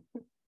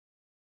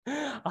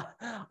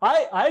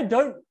 I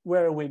don't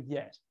wear a wig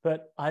yet,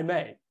 but I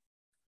may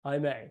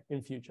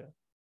in future.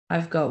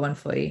 I've got one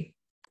for you.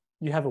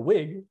 You have a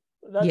wig?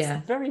 That's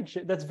yeah.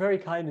 That's very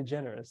kind and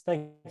generous.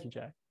 Thank you,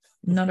 Jack.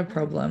 Not a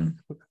problem.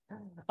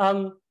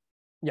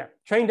 Yeah,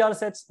 training data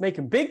sets, make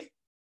them big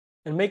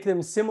and make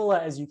them similar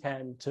as you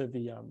can to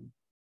the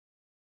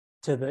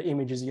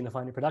images you're going to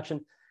find in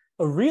production.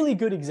 A really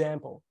good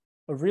example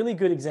of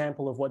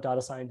what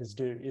data scientists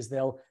do is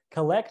they'll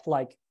collect,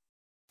 like,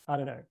 I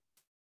don't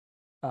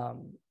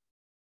know,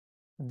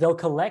 they'll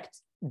collect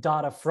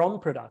data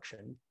from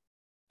production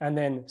and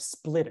then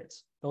split it.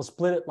 They'll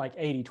split it like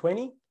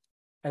 80-20,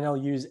 and they'll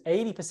use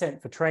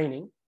 80% for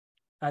training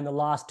and the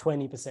last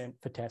 20%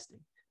 for testing.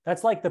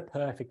 That's like the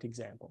perfect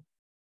example.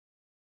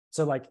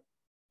 So, like,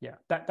 yeah,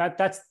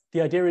 that's the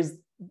idea. Is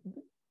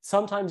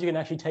sometimes you can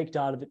actually take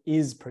data that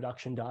is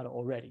production data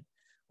already.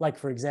 Like,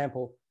 for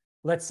example,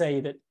 let's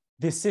say that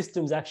this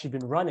system's actually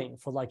been running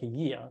for like a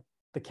year.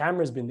 The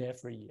camera's been there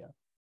for a year,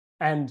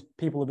 and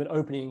people have been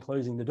opening and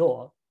closing the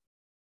door.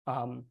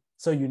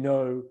 So you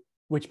know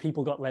which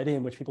people got let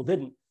in, which people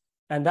didn't.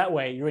 And that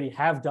way you already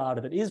have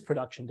data that is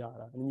production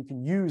data, and you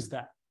can use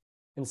that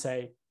and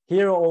say,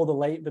 here are all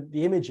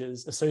the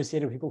images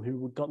associated with people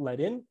who got let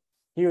in.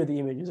 Here are the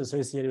images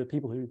associated with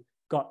people who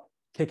got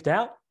kicked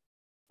out,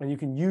 and you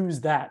can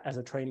use that as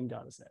a training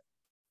data set.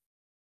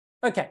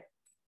 Okay,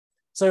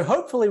 so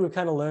hopefully we've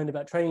kind of learned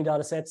about training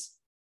data sets.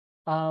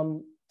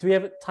 Do we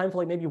have time for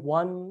like maybe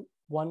one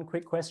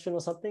quick question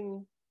or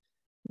something?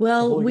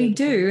 Well, we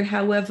do.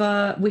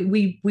 However,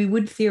 we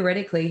would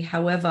theoretically.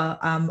 However,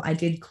 I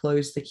did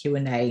close the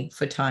Q&A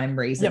for time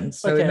reasons,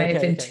 so it may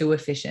have been too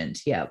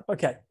efficient. Yeah.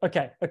 Okay.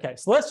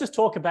 So let's just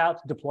talk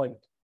about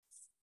deployment.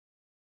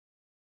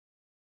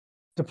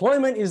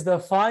 Deployment is the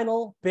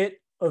final bit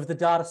of the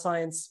data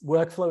science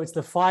workflow. It's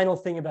the final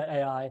thing about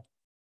AI.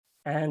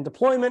 And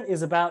deployment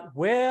is about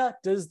where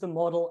does the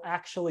model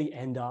actually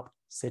end up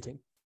sitting.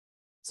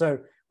 So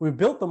we've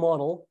built the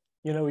model,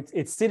 you know,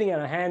 it's sitting in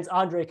our hands.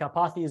 Andrej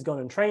Karpathy has gone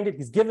and trained it.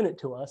 He's given it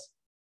to us.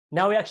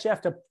 Now we actually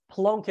have to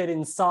plonk it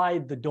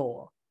inside the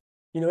door.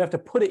 You know, we have to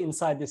put it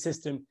inside the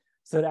system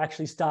so it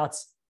actually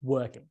starts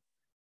working.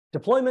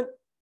 Deployment,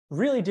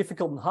 really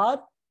difficult and hard.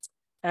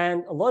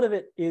 And a lot of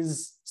it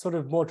is sort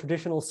of more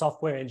traditional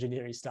software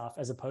engineering stuff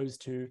as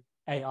opposed to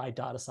AI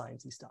data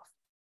sciencey stuff.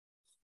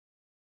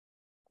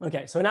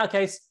 Okay, so in our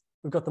case,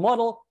 we've got the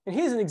model, and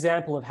here's an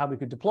example of how we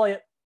could deploy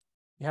it.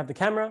 You have the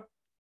camera,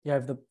 you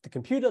have the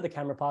computer, the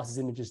camera passes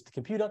images to the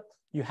computer.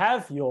 You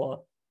have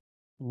your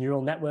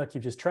neural network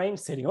you've just trained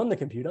sitting on the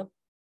computer,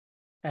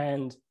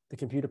 and the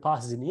computer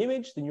passes in the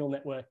image, the neural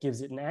network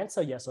gives it an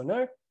answer, yes or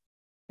no.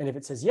 And if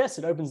it says yes,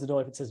 it opens the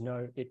door. If it says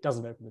no, it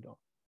doesn't open the door.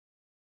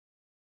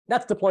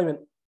 That's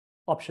deployment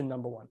option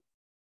number one.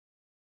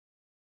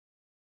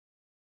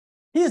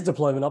 Here's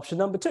deployment option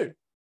number two.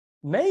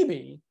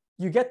 Maybe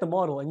you get the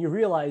model and you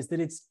realize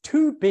that it's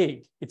too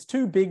big. It's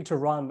too big to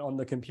run on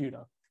the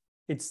computer.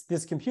 It's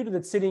this computer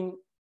that's sitting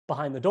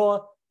behind the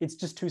door. It's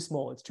just too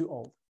small. It's too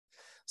old.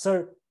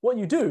 So what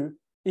you do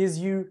is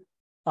you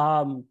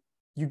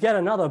get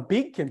another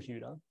big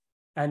computer,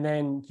 and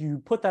then you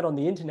put that on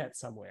the internet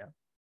somewhere,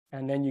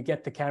 and then you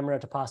get the camera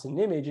to pass an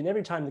image. And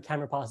every time the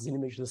camera passes an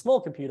image to the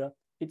small computer,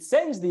 it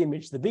sends the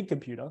image to the big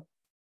computer,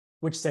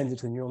 which sends it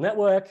to the neural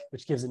network,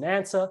 which gives an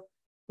answer,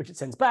 which it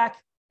sends back.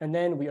 And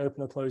then we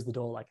open or close the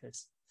door like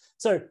this.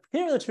 So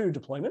here are the two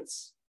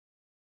deployments.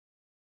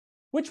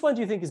 Which one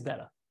do you think is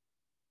better?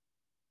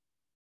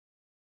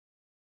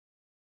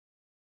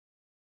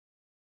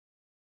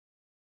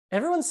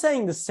 Everyone's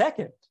saying the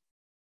second.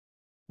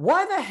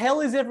 Why the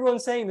hell is everyone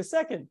saying the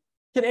second?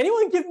 Can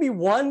anyone give me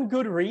one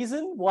good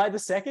reason why the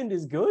second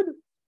is good?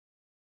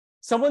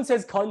 Someone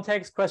says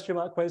context, question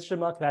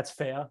mark, that's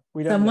fair.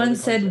 We don't Someone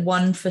said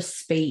one for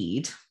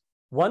speed.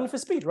 One for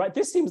speed, right?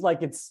 This seems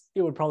like it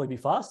would probably be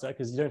faster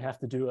because you don't have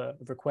to do a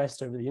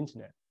request over the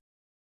internet.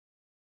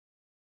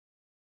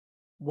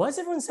 Why is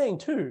everyone saying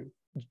two,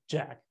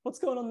 Jack? What's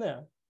going on there?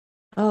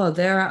 Oh,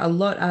 there are a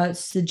lot of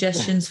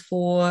suggestions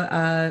for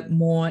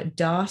more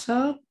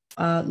data,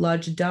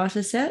 larger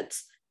data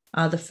sets.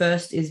 The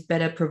first is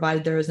better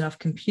provided there is enough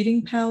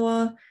computing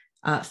power.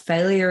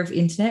 Failure of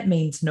internet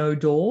means no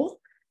door.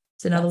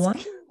 It's another one.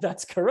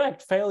 That's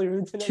correct. Failure of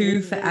internet.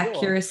 Two for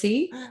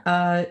accuracy.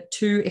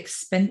 Too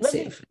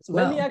expensive.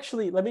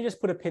 Let me just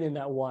put a pin in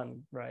that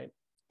one, right?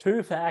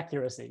 Two for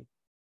accuracy.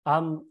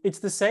 It's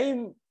the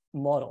same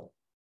model.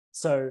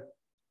 So it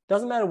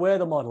doesn't matter where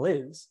the model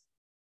is,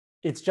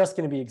 it's just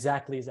going to be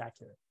exactly as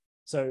accurate.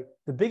 So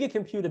the bigger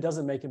computer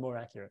doesn't make it more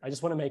accurate. I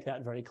just want to make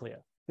that very clear.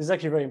 This is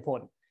actually very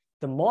important.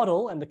 The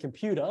model and the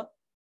computer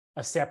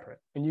are separate,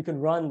 and you can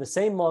run the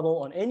same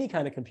model on any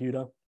kind of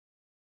computer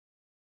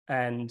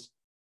and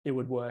it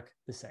would work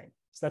the same.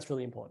 So that's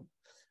really important.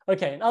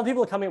 Okay, and other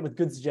people are coming up with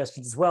good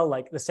suggestions as well,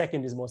 like the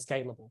second is more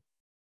scalable.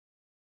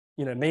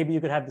 You know, maybe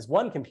you could have this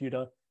one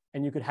computer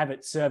and you could have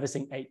it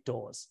servicing 8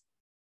 doors.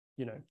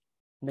 You know,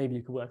 maybe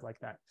you could work like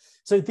that.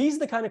 So these are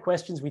the kind of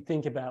questions we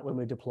think about when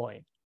we're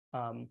deploying.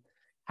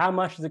 How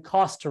much does it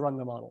cost to run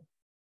the model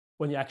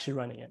when you're actually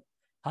running it?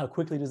 How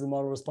quickly does the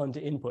model respond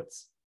to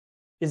inputs?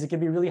 Is it going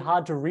to be really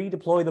hard to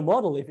redeploy the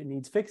model if it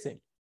needs fixing?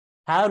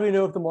 How do we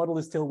know if the model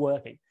is still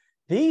working?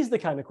 These are the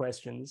kind of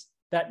questions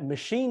that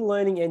machine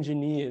learning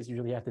engineers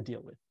usually have to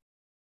deal with.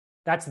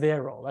 That's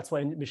their role. That's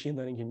what machine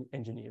learning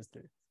engineers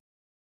do.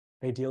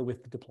 They deal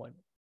with the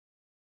deployment.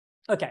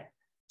 Okay,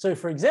 so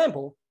for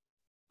example,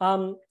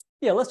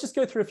 let's just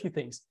go through a few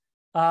things.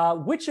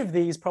 Which of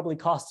these probably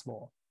costs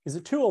more? Is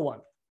it 2 or 1?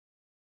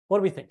 What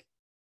do we think?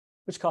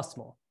 Which costs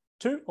more,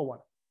 2 or 1?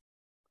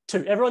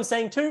 2. Everyone's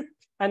saying 2,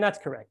 and that's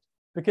correct.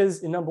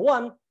 Because in number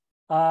 1,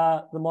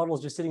 the model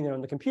is just sitting there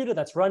on the computer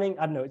that's running.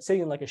 I don't know, it's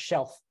sitting in like a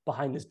shelf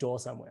behind this door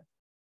somewhere.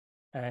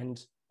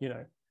 And, you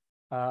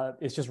know,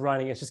 it's just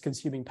running, it's just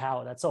consuming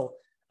power, that's all.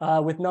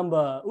 With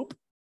number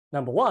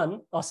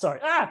 1, oh, sorry,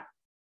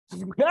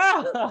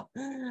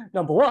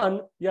 number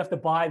 1, you have to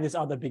buy this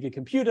other bigger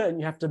computer and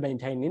you have to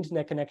maintain an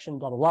internet connection,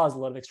 blah, blah, blah. There's a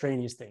lot of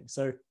extraneous things.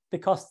 So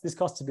this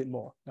costs a bit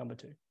more, number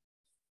 2.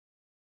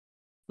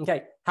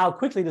 Okay, how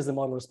quickly does the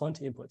model respond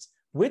to inputs?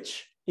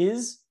 Which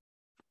is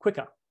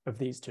quicker of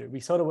these two? We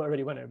sort of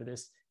already went over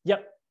this.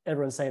 Yep,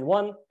 everyone's saying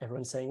 1,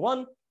 everyone's saying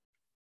 1.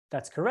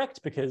 That's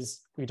correct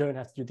because we don't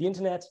have to do the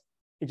internet.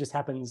 It just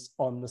happens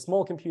on the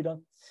small computer.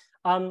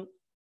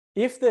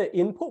 If the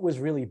input was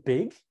really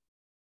big,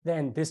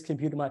 then this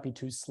computer might be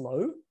too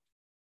slow,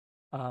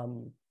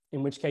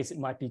 in which case it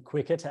might be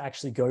quicker to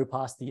actually go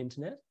past the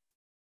internet.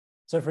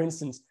 So for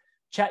instance,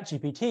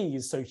 ChatGPT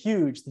is so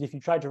huge that if you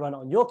tried to run it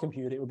on your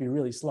computer, it would be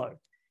really slow.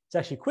 It's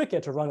actually quicker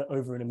to run it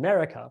over in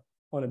America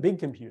on a big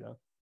computer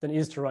than it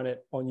is to run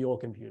it on your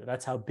computer.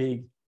 That's how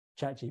big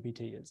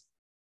ChatGPT is.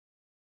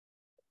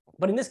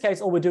 But in this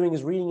case, all we're doing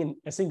is reading in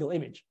a single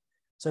image.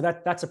 So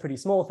that's a pretty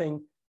small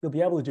thing. You'll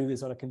be able to do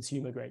this on a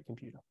consumer-grade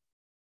computer.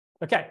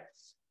 Okay.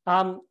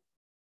 How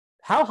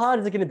hard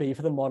is it going to be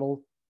for the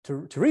model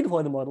to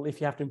redeploy the model if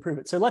you have to improve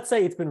it? So let's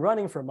say it's been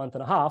running for a month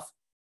and a half,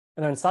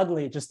 and then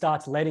suddenly it just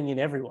starts letting in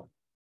everyone,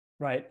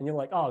 right? And you're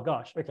like, oh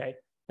gosh, okay,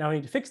 now I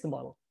need to fix the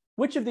model.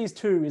 Which of these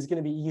two is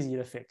going to be easier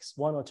to fix,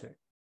 one or two?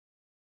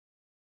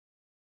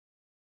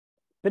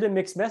 Bit of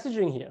mixed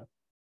messaging here.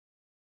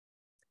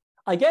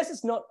 I guess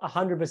it's not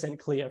 100%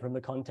 clear from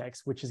the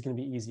context which is going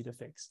to be easy to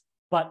fix,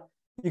 but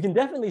you can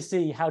definitely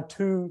see how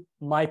two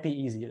might be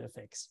easier to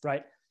fix,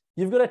 right?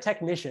 You've got a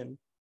technician,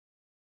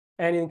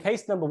 and in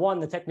case number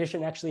one, the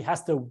technician actually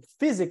has to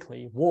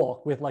physically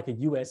walk with like a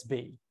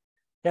USB.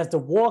 He has to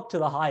walk to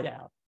the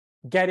hideout,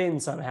 get in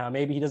somehow.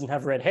 Maybe he doesn't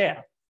have red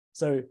hair,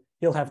 so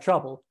he'll have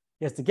trouble.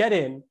 He has to get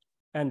in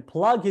and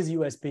plug his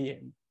USB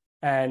in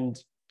and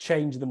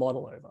change the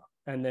model over.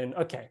 And then,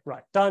 okay,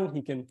 right, done.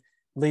 He can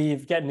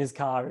leave, get in his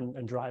car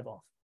and drive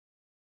off.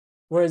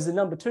 Whereas in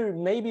number two,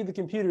 maybe the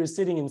computer is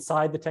sitting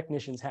inside the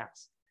technician's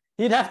house.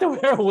 He'd have to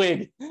wear a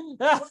wig.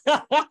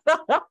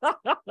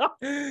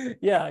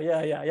 Yeah.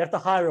 You have to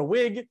hire a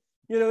wig.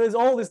 You know, there's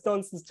all this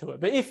nonsense to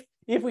it. But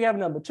if we have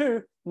number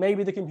two,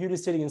 maybe the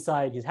computer's sitting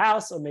inside his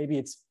house, or maybe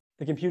it's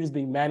the computer's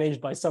being managed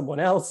by someone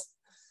else.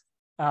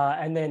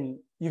 And then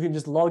you can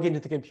just log into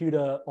the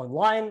computer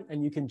online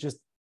and you can just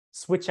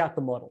switch out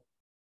the model.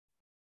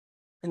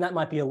 And that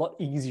might be a lot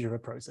easier a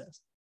process.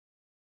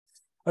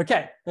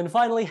 Okay, and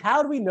finally,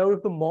 how do we know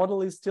if the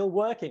model is still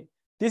working?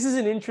 This is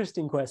an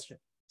interesting question.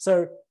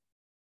 So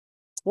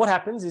what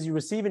happens is you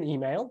receive an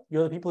email,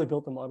 you're the people who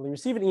built the model, you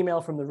receive an email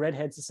from the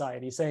Redhead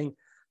Society saying,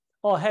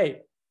 oh,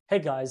 hey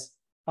guys,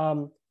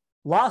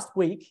 last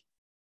week,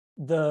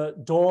 the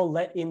door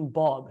let in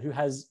Bob, who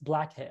has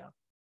black hair.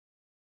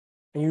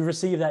 And you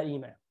receive that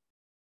email.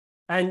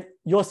 And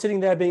you're sitting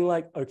there being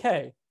like,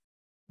 okay,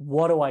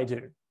 what do I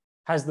do?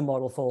 Has the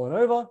model fallen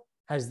over?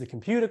 Has the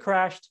computer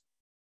crashed?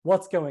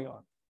 What's going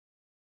on?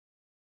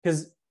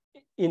 Because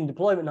in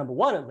deployment number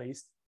one, at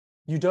least,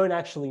 you don't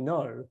actually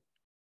know.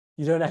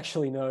 You don't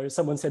actually know.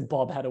 Someone said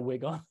Bob had a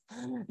wig on.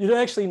 You don't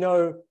actually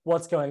know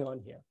what's going on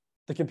here.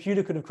 The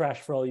computer could have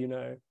crashed for all you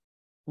know.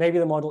 Maybe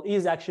the model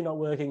is actually not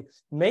working.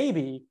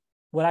 Maybe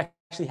what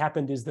actually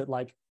happened is that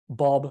like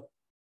Bob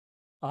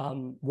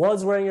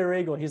was wearing a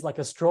wig, or he's like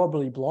a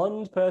strawberry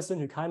blonde person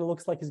who kind of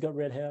looks like he's got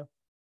red hair.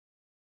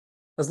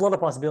 There's a lot of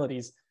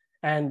possibilities,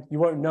 and you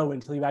won't know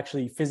until you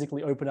actually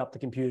physically open up the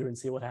computer and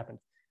see what happened.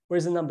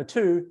 Whereas in number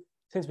two,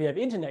 since we have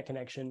internet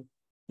connection,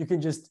 you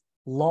can just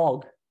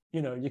log,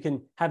 you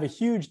can have a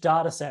huge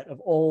data set of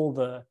all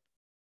the,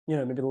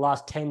 maybe the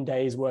last 10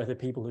 days worth of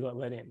people who got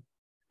let in.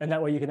 And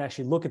that way you can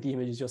actually look at the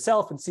images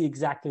yourself and see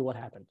exactly what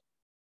happened.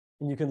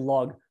 And you can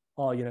log,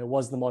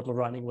 was the model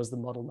running? Was the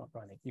model not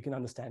running? You can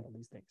understand all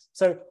these things.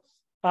 So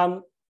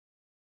from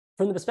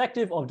the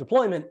perspective of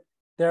deployment,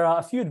 there are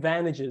a few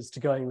advantages to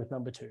going with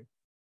number two.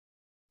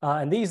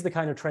 And these are the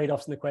kind of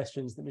trade-offs and the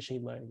questions that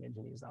machine learning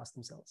engineers ask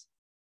themselves.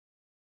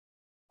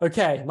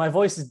 Okay, my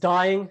voice is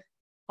dying.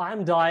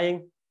 I'm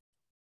dying.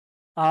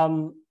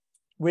 We're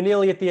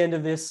nearly at the end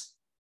of this.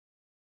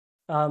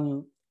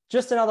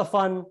 Just another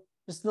fun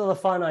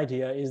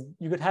idea is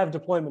you could have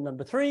deployment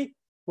number three,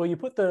 where you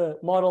put the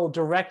model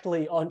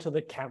directly onto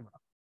the camera.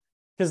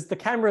 Because the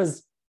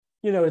camera's,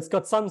 it's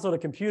got some sort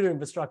of computer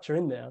infrastructure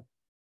in there.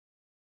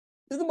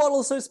 If the model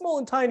is so small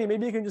and tiny,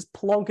 maybe you can just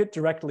plonk it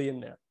directly in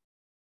there.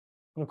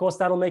 And of course,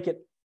 that'll make it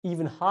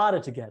even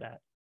harder to get at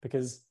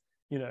because,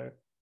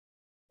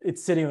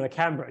 it's sitting on a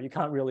camera. You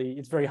can't really,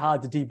 it's very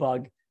hard to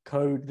debug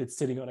code that's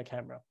sitting on a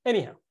camera.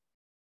 Anyhow,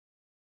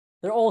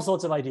 there are all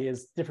sorts of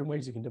ideas, different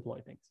ways you can deploy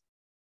things.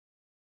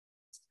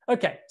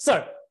 Okay,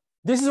 so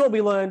this is what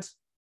we learned.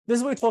 This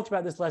is what we talked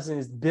about this lesson,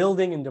 is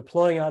building and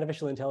deploying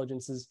artificial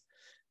intelligences.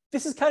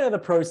 This is kind of the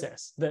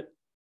process that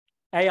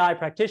AI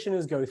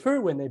practitioners go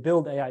through when they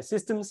build AI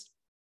systems.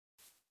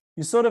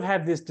 You sort of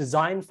have this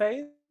design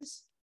phase,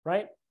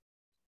 right?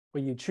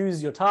 Where you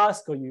choose your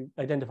task or you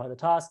identify the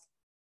task.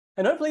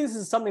 And hopefully this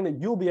is something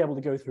that you'll be able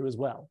to go through as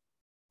well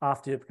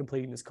after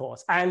completing this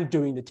course and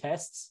doing the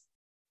tests.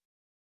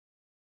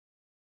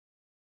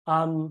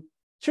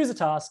 Choose a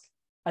task,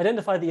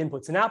 identify the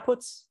inputs and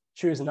outputs,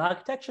 choose an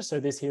architecture. So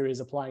this here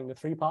is applying the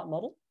three-part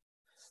model.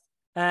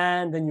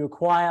 And then you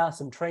acquire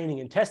some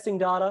training and testing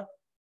data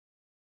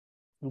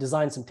and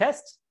design some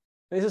tests.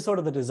 This is sort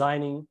of the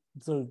design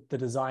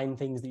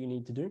things that you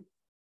need to do.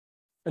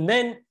 And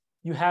then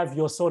you have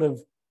your sort of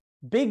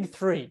big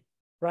three,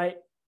 right?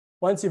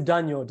 Once you've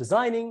done your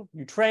designing,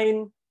 you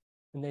train,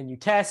 and then you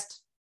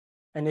test.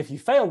 And if you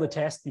fail the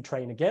test, you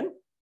train again.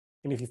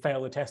 And if you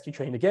fail the test, you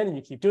train again, and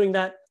you keep doing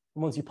that.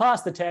 And once you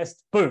pass the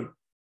test, boom,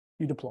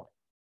 you deploy.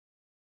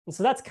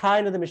 So that's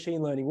kind of the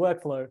machine learning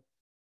workflow,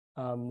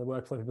 the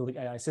workflow for building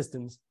AI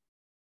systems.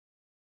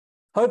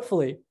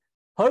 Hopefully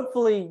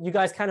you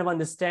guys kind of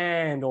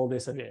understand all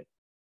this a bit.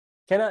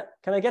 Can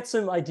I get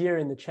some idea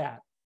in the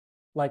chat?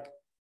 Like,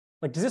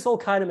 does this all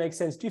kind of make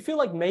sense? Do you feel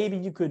like maybe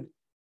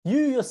you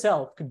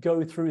yourself could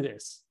go through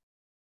this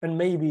and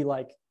maybe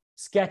like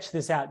sketch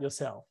this out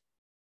yourself?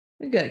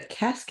 We've got a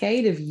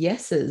cascade of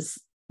yeses,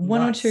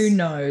 one or two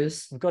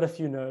no's. We've got a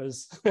few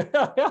no's, but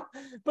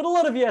a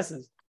lot of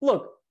yeses.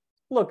 Look,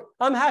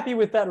 I'm happy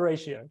with that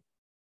ratio.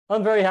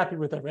 I'm very happy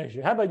with that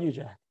ratio. How about you,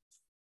 Jack?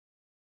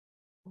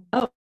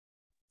 Oh,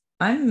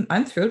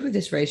 I'm thrilled with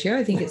this ratio.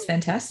 I think it's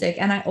fantastic.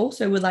 And I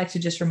also would like to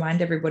just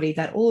remind everybody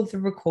that all of the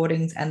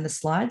recordings and the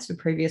slides for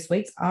previous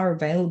weeks are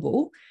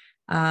available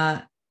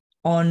on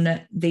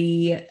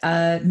the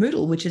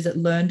Moodle, which is at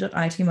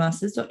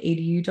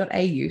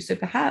learn.itmasters.edu.au. So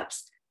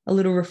perhaps a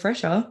little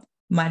refresher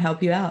might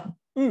help you out.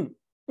 Yeah.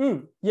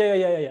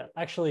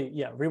 Actually,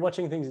 yeah,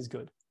 rewatching things is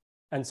good.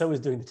 And so is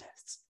doing the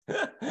tests.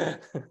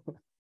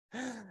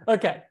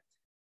 Okay.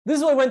 This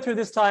is what I went through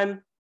this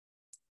time.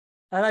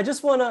 And I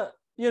just want to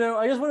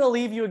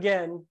leave you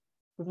again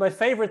with my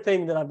favorite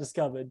thing that I've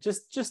discovered.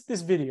 Just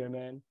this video,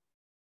 man.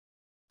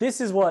 This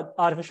is what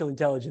artificial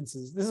intelligence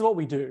is. This is what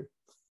we do.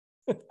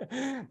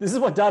 This is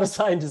what data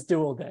scientists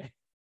do all day.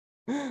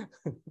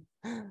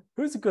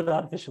 Who's a good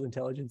artificial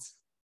intelligence?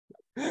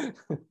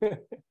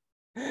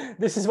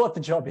 This is what the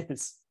job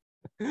is.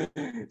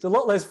 It's a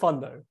lot less fun,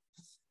 though.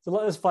 It's a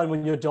lot less fun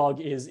when your dog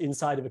is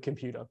inside of a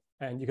computer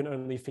and you can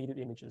only feed it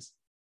images.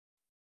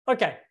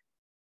 Okay,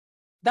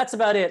 that's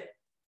about it.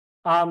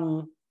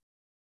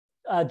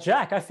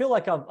 Jack, I feel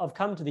like I've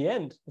come to the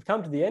end. I've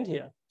come to the end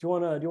here. Do you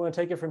want to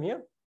take it from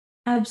here?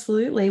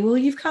 Absolutely. Well,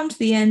 you've come to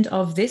the end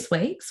of this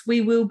week's.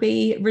 We will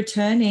be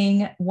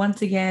returning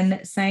once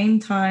again, same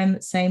time,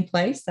 same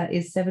place. That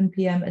is 7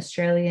 p.m.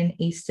 Australian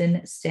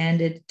Eastern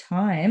Standard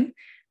Time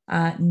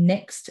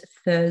next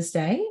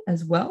Thursday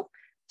as well.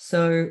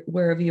 So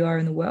wherever you are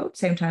in the world,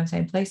 same time,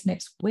 same place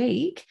next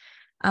week.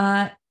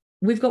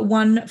 We've got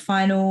one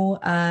final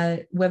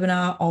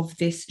webinar of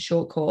this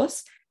short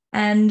course.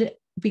 And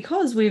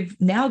because we've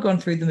now gone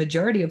through the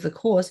majority of the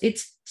course,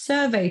 it's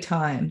survey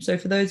time. So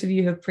for those of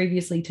you who have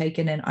previously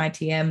taken an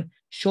ITM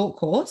short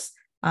course,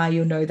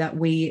 you'll know that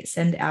we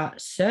send out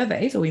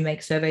surveys, or we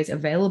make surveys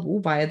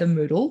available via the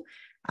Moodle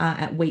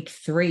at week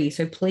 3.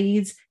 So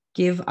please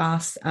give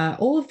us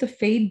all of the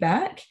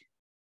feedback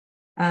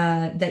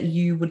that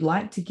you would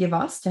like to give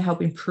us to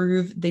help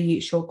improve the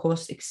short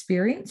course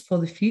experience for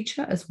the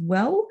future as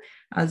well.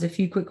 There's a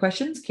few quick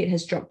questions. Kit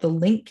has dropped the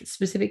link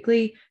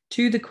specifically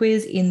to the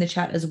quiz in the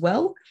chat as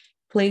well.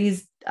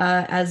 Please,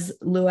 as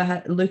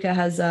Luca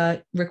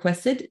has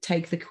requested,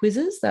 take the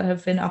quizzes that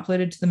have been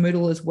uploaded to the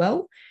Moodle as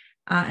well.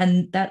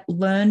 And that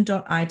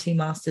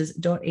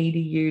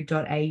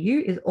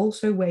learn.itmasters.edu.au is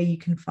also where you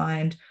can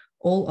find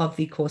all of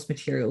the course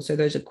materials. So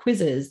those are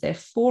quizzes, they're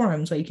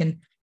forums where you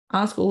can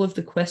ask all of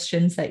the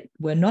questions that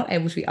were not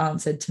able to be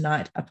answered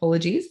tonight.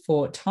 Apologies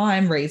for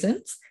time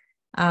reasons,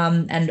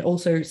 and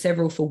also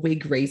several for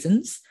wig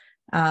reasons.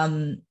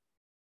 And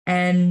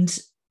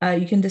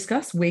you can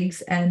discuss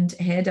wigs and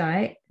hair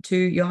dye to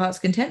your heart's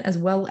content, as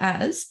well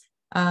as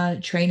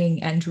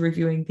training and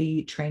reviewing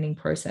the training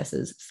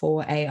processes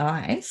for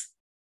AIs.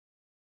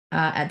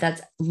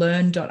 That's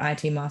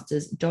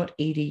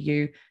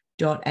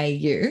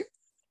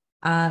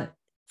learn.itmasters.edu.au.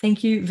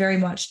 Thank you very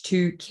much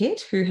to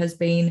Kit, who has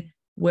been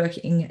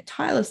working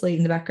tirelessly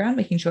in the background,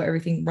 making sure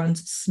everything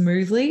runs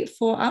smoothly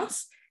for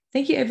us.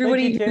 Thank you,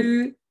 everybody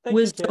who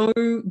was so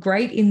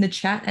great in the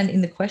chat and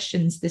in the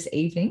questions this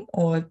evening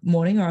or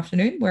morning or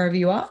afternoon, wherever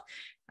you are.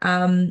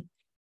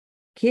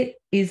 Kit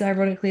is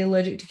ironically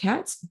allergic to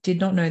cats.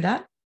 Did not know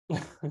that.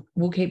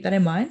 We'll keep that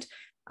in mind.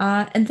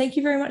 And thank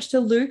you very much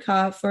to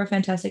Luca for a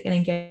fantastic and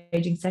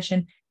engaging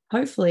session.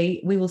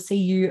 Hopefully, we will see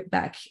you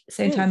back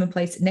same time and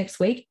place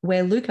next week,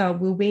 where Luca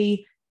will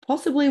be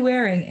possibly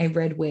wearing a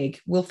red wig.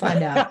 We'll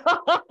find out.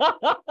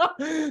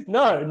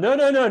 No.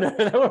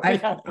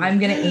 I'm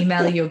going to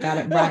email you about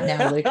it right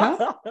now,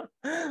 Luca.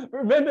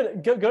 Remember,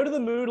 go to the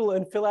Moodle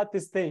and fill out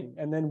this thing,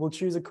 and then we'll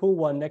choose a cool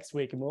one next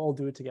week, and we'll all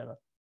do it together.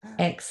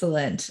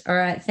 Excellent. All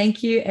right.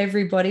 Thank you,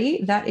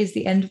 everybody. That is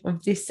the end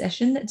of this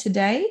session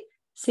today.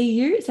 See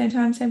you same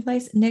time, same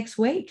place next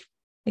week.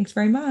 Thanks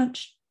very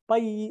much.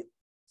 Bye.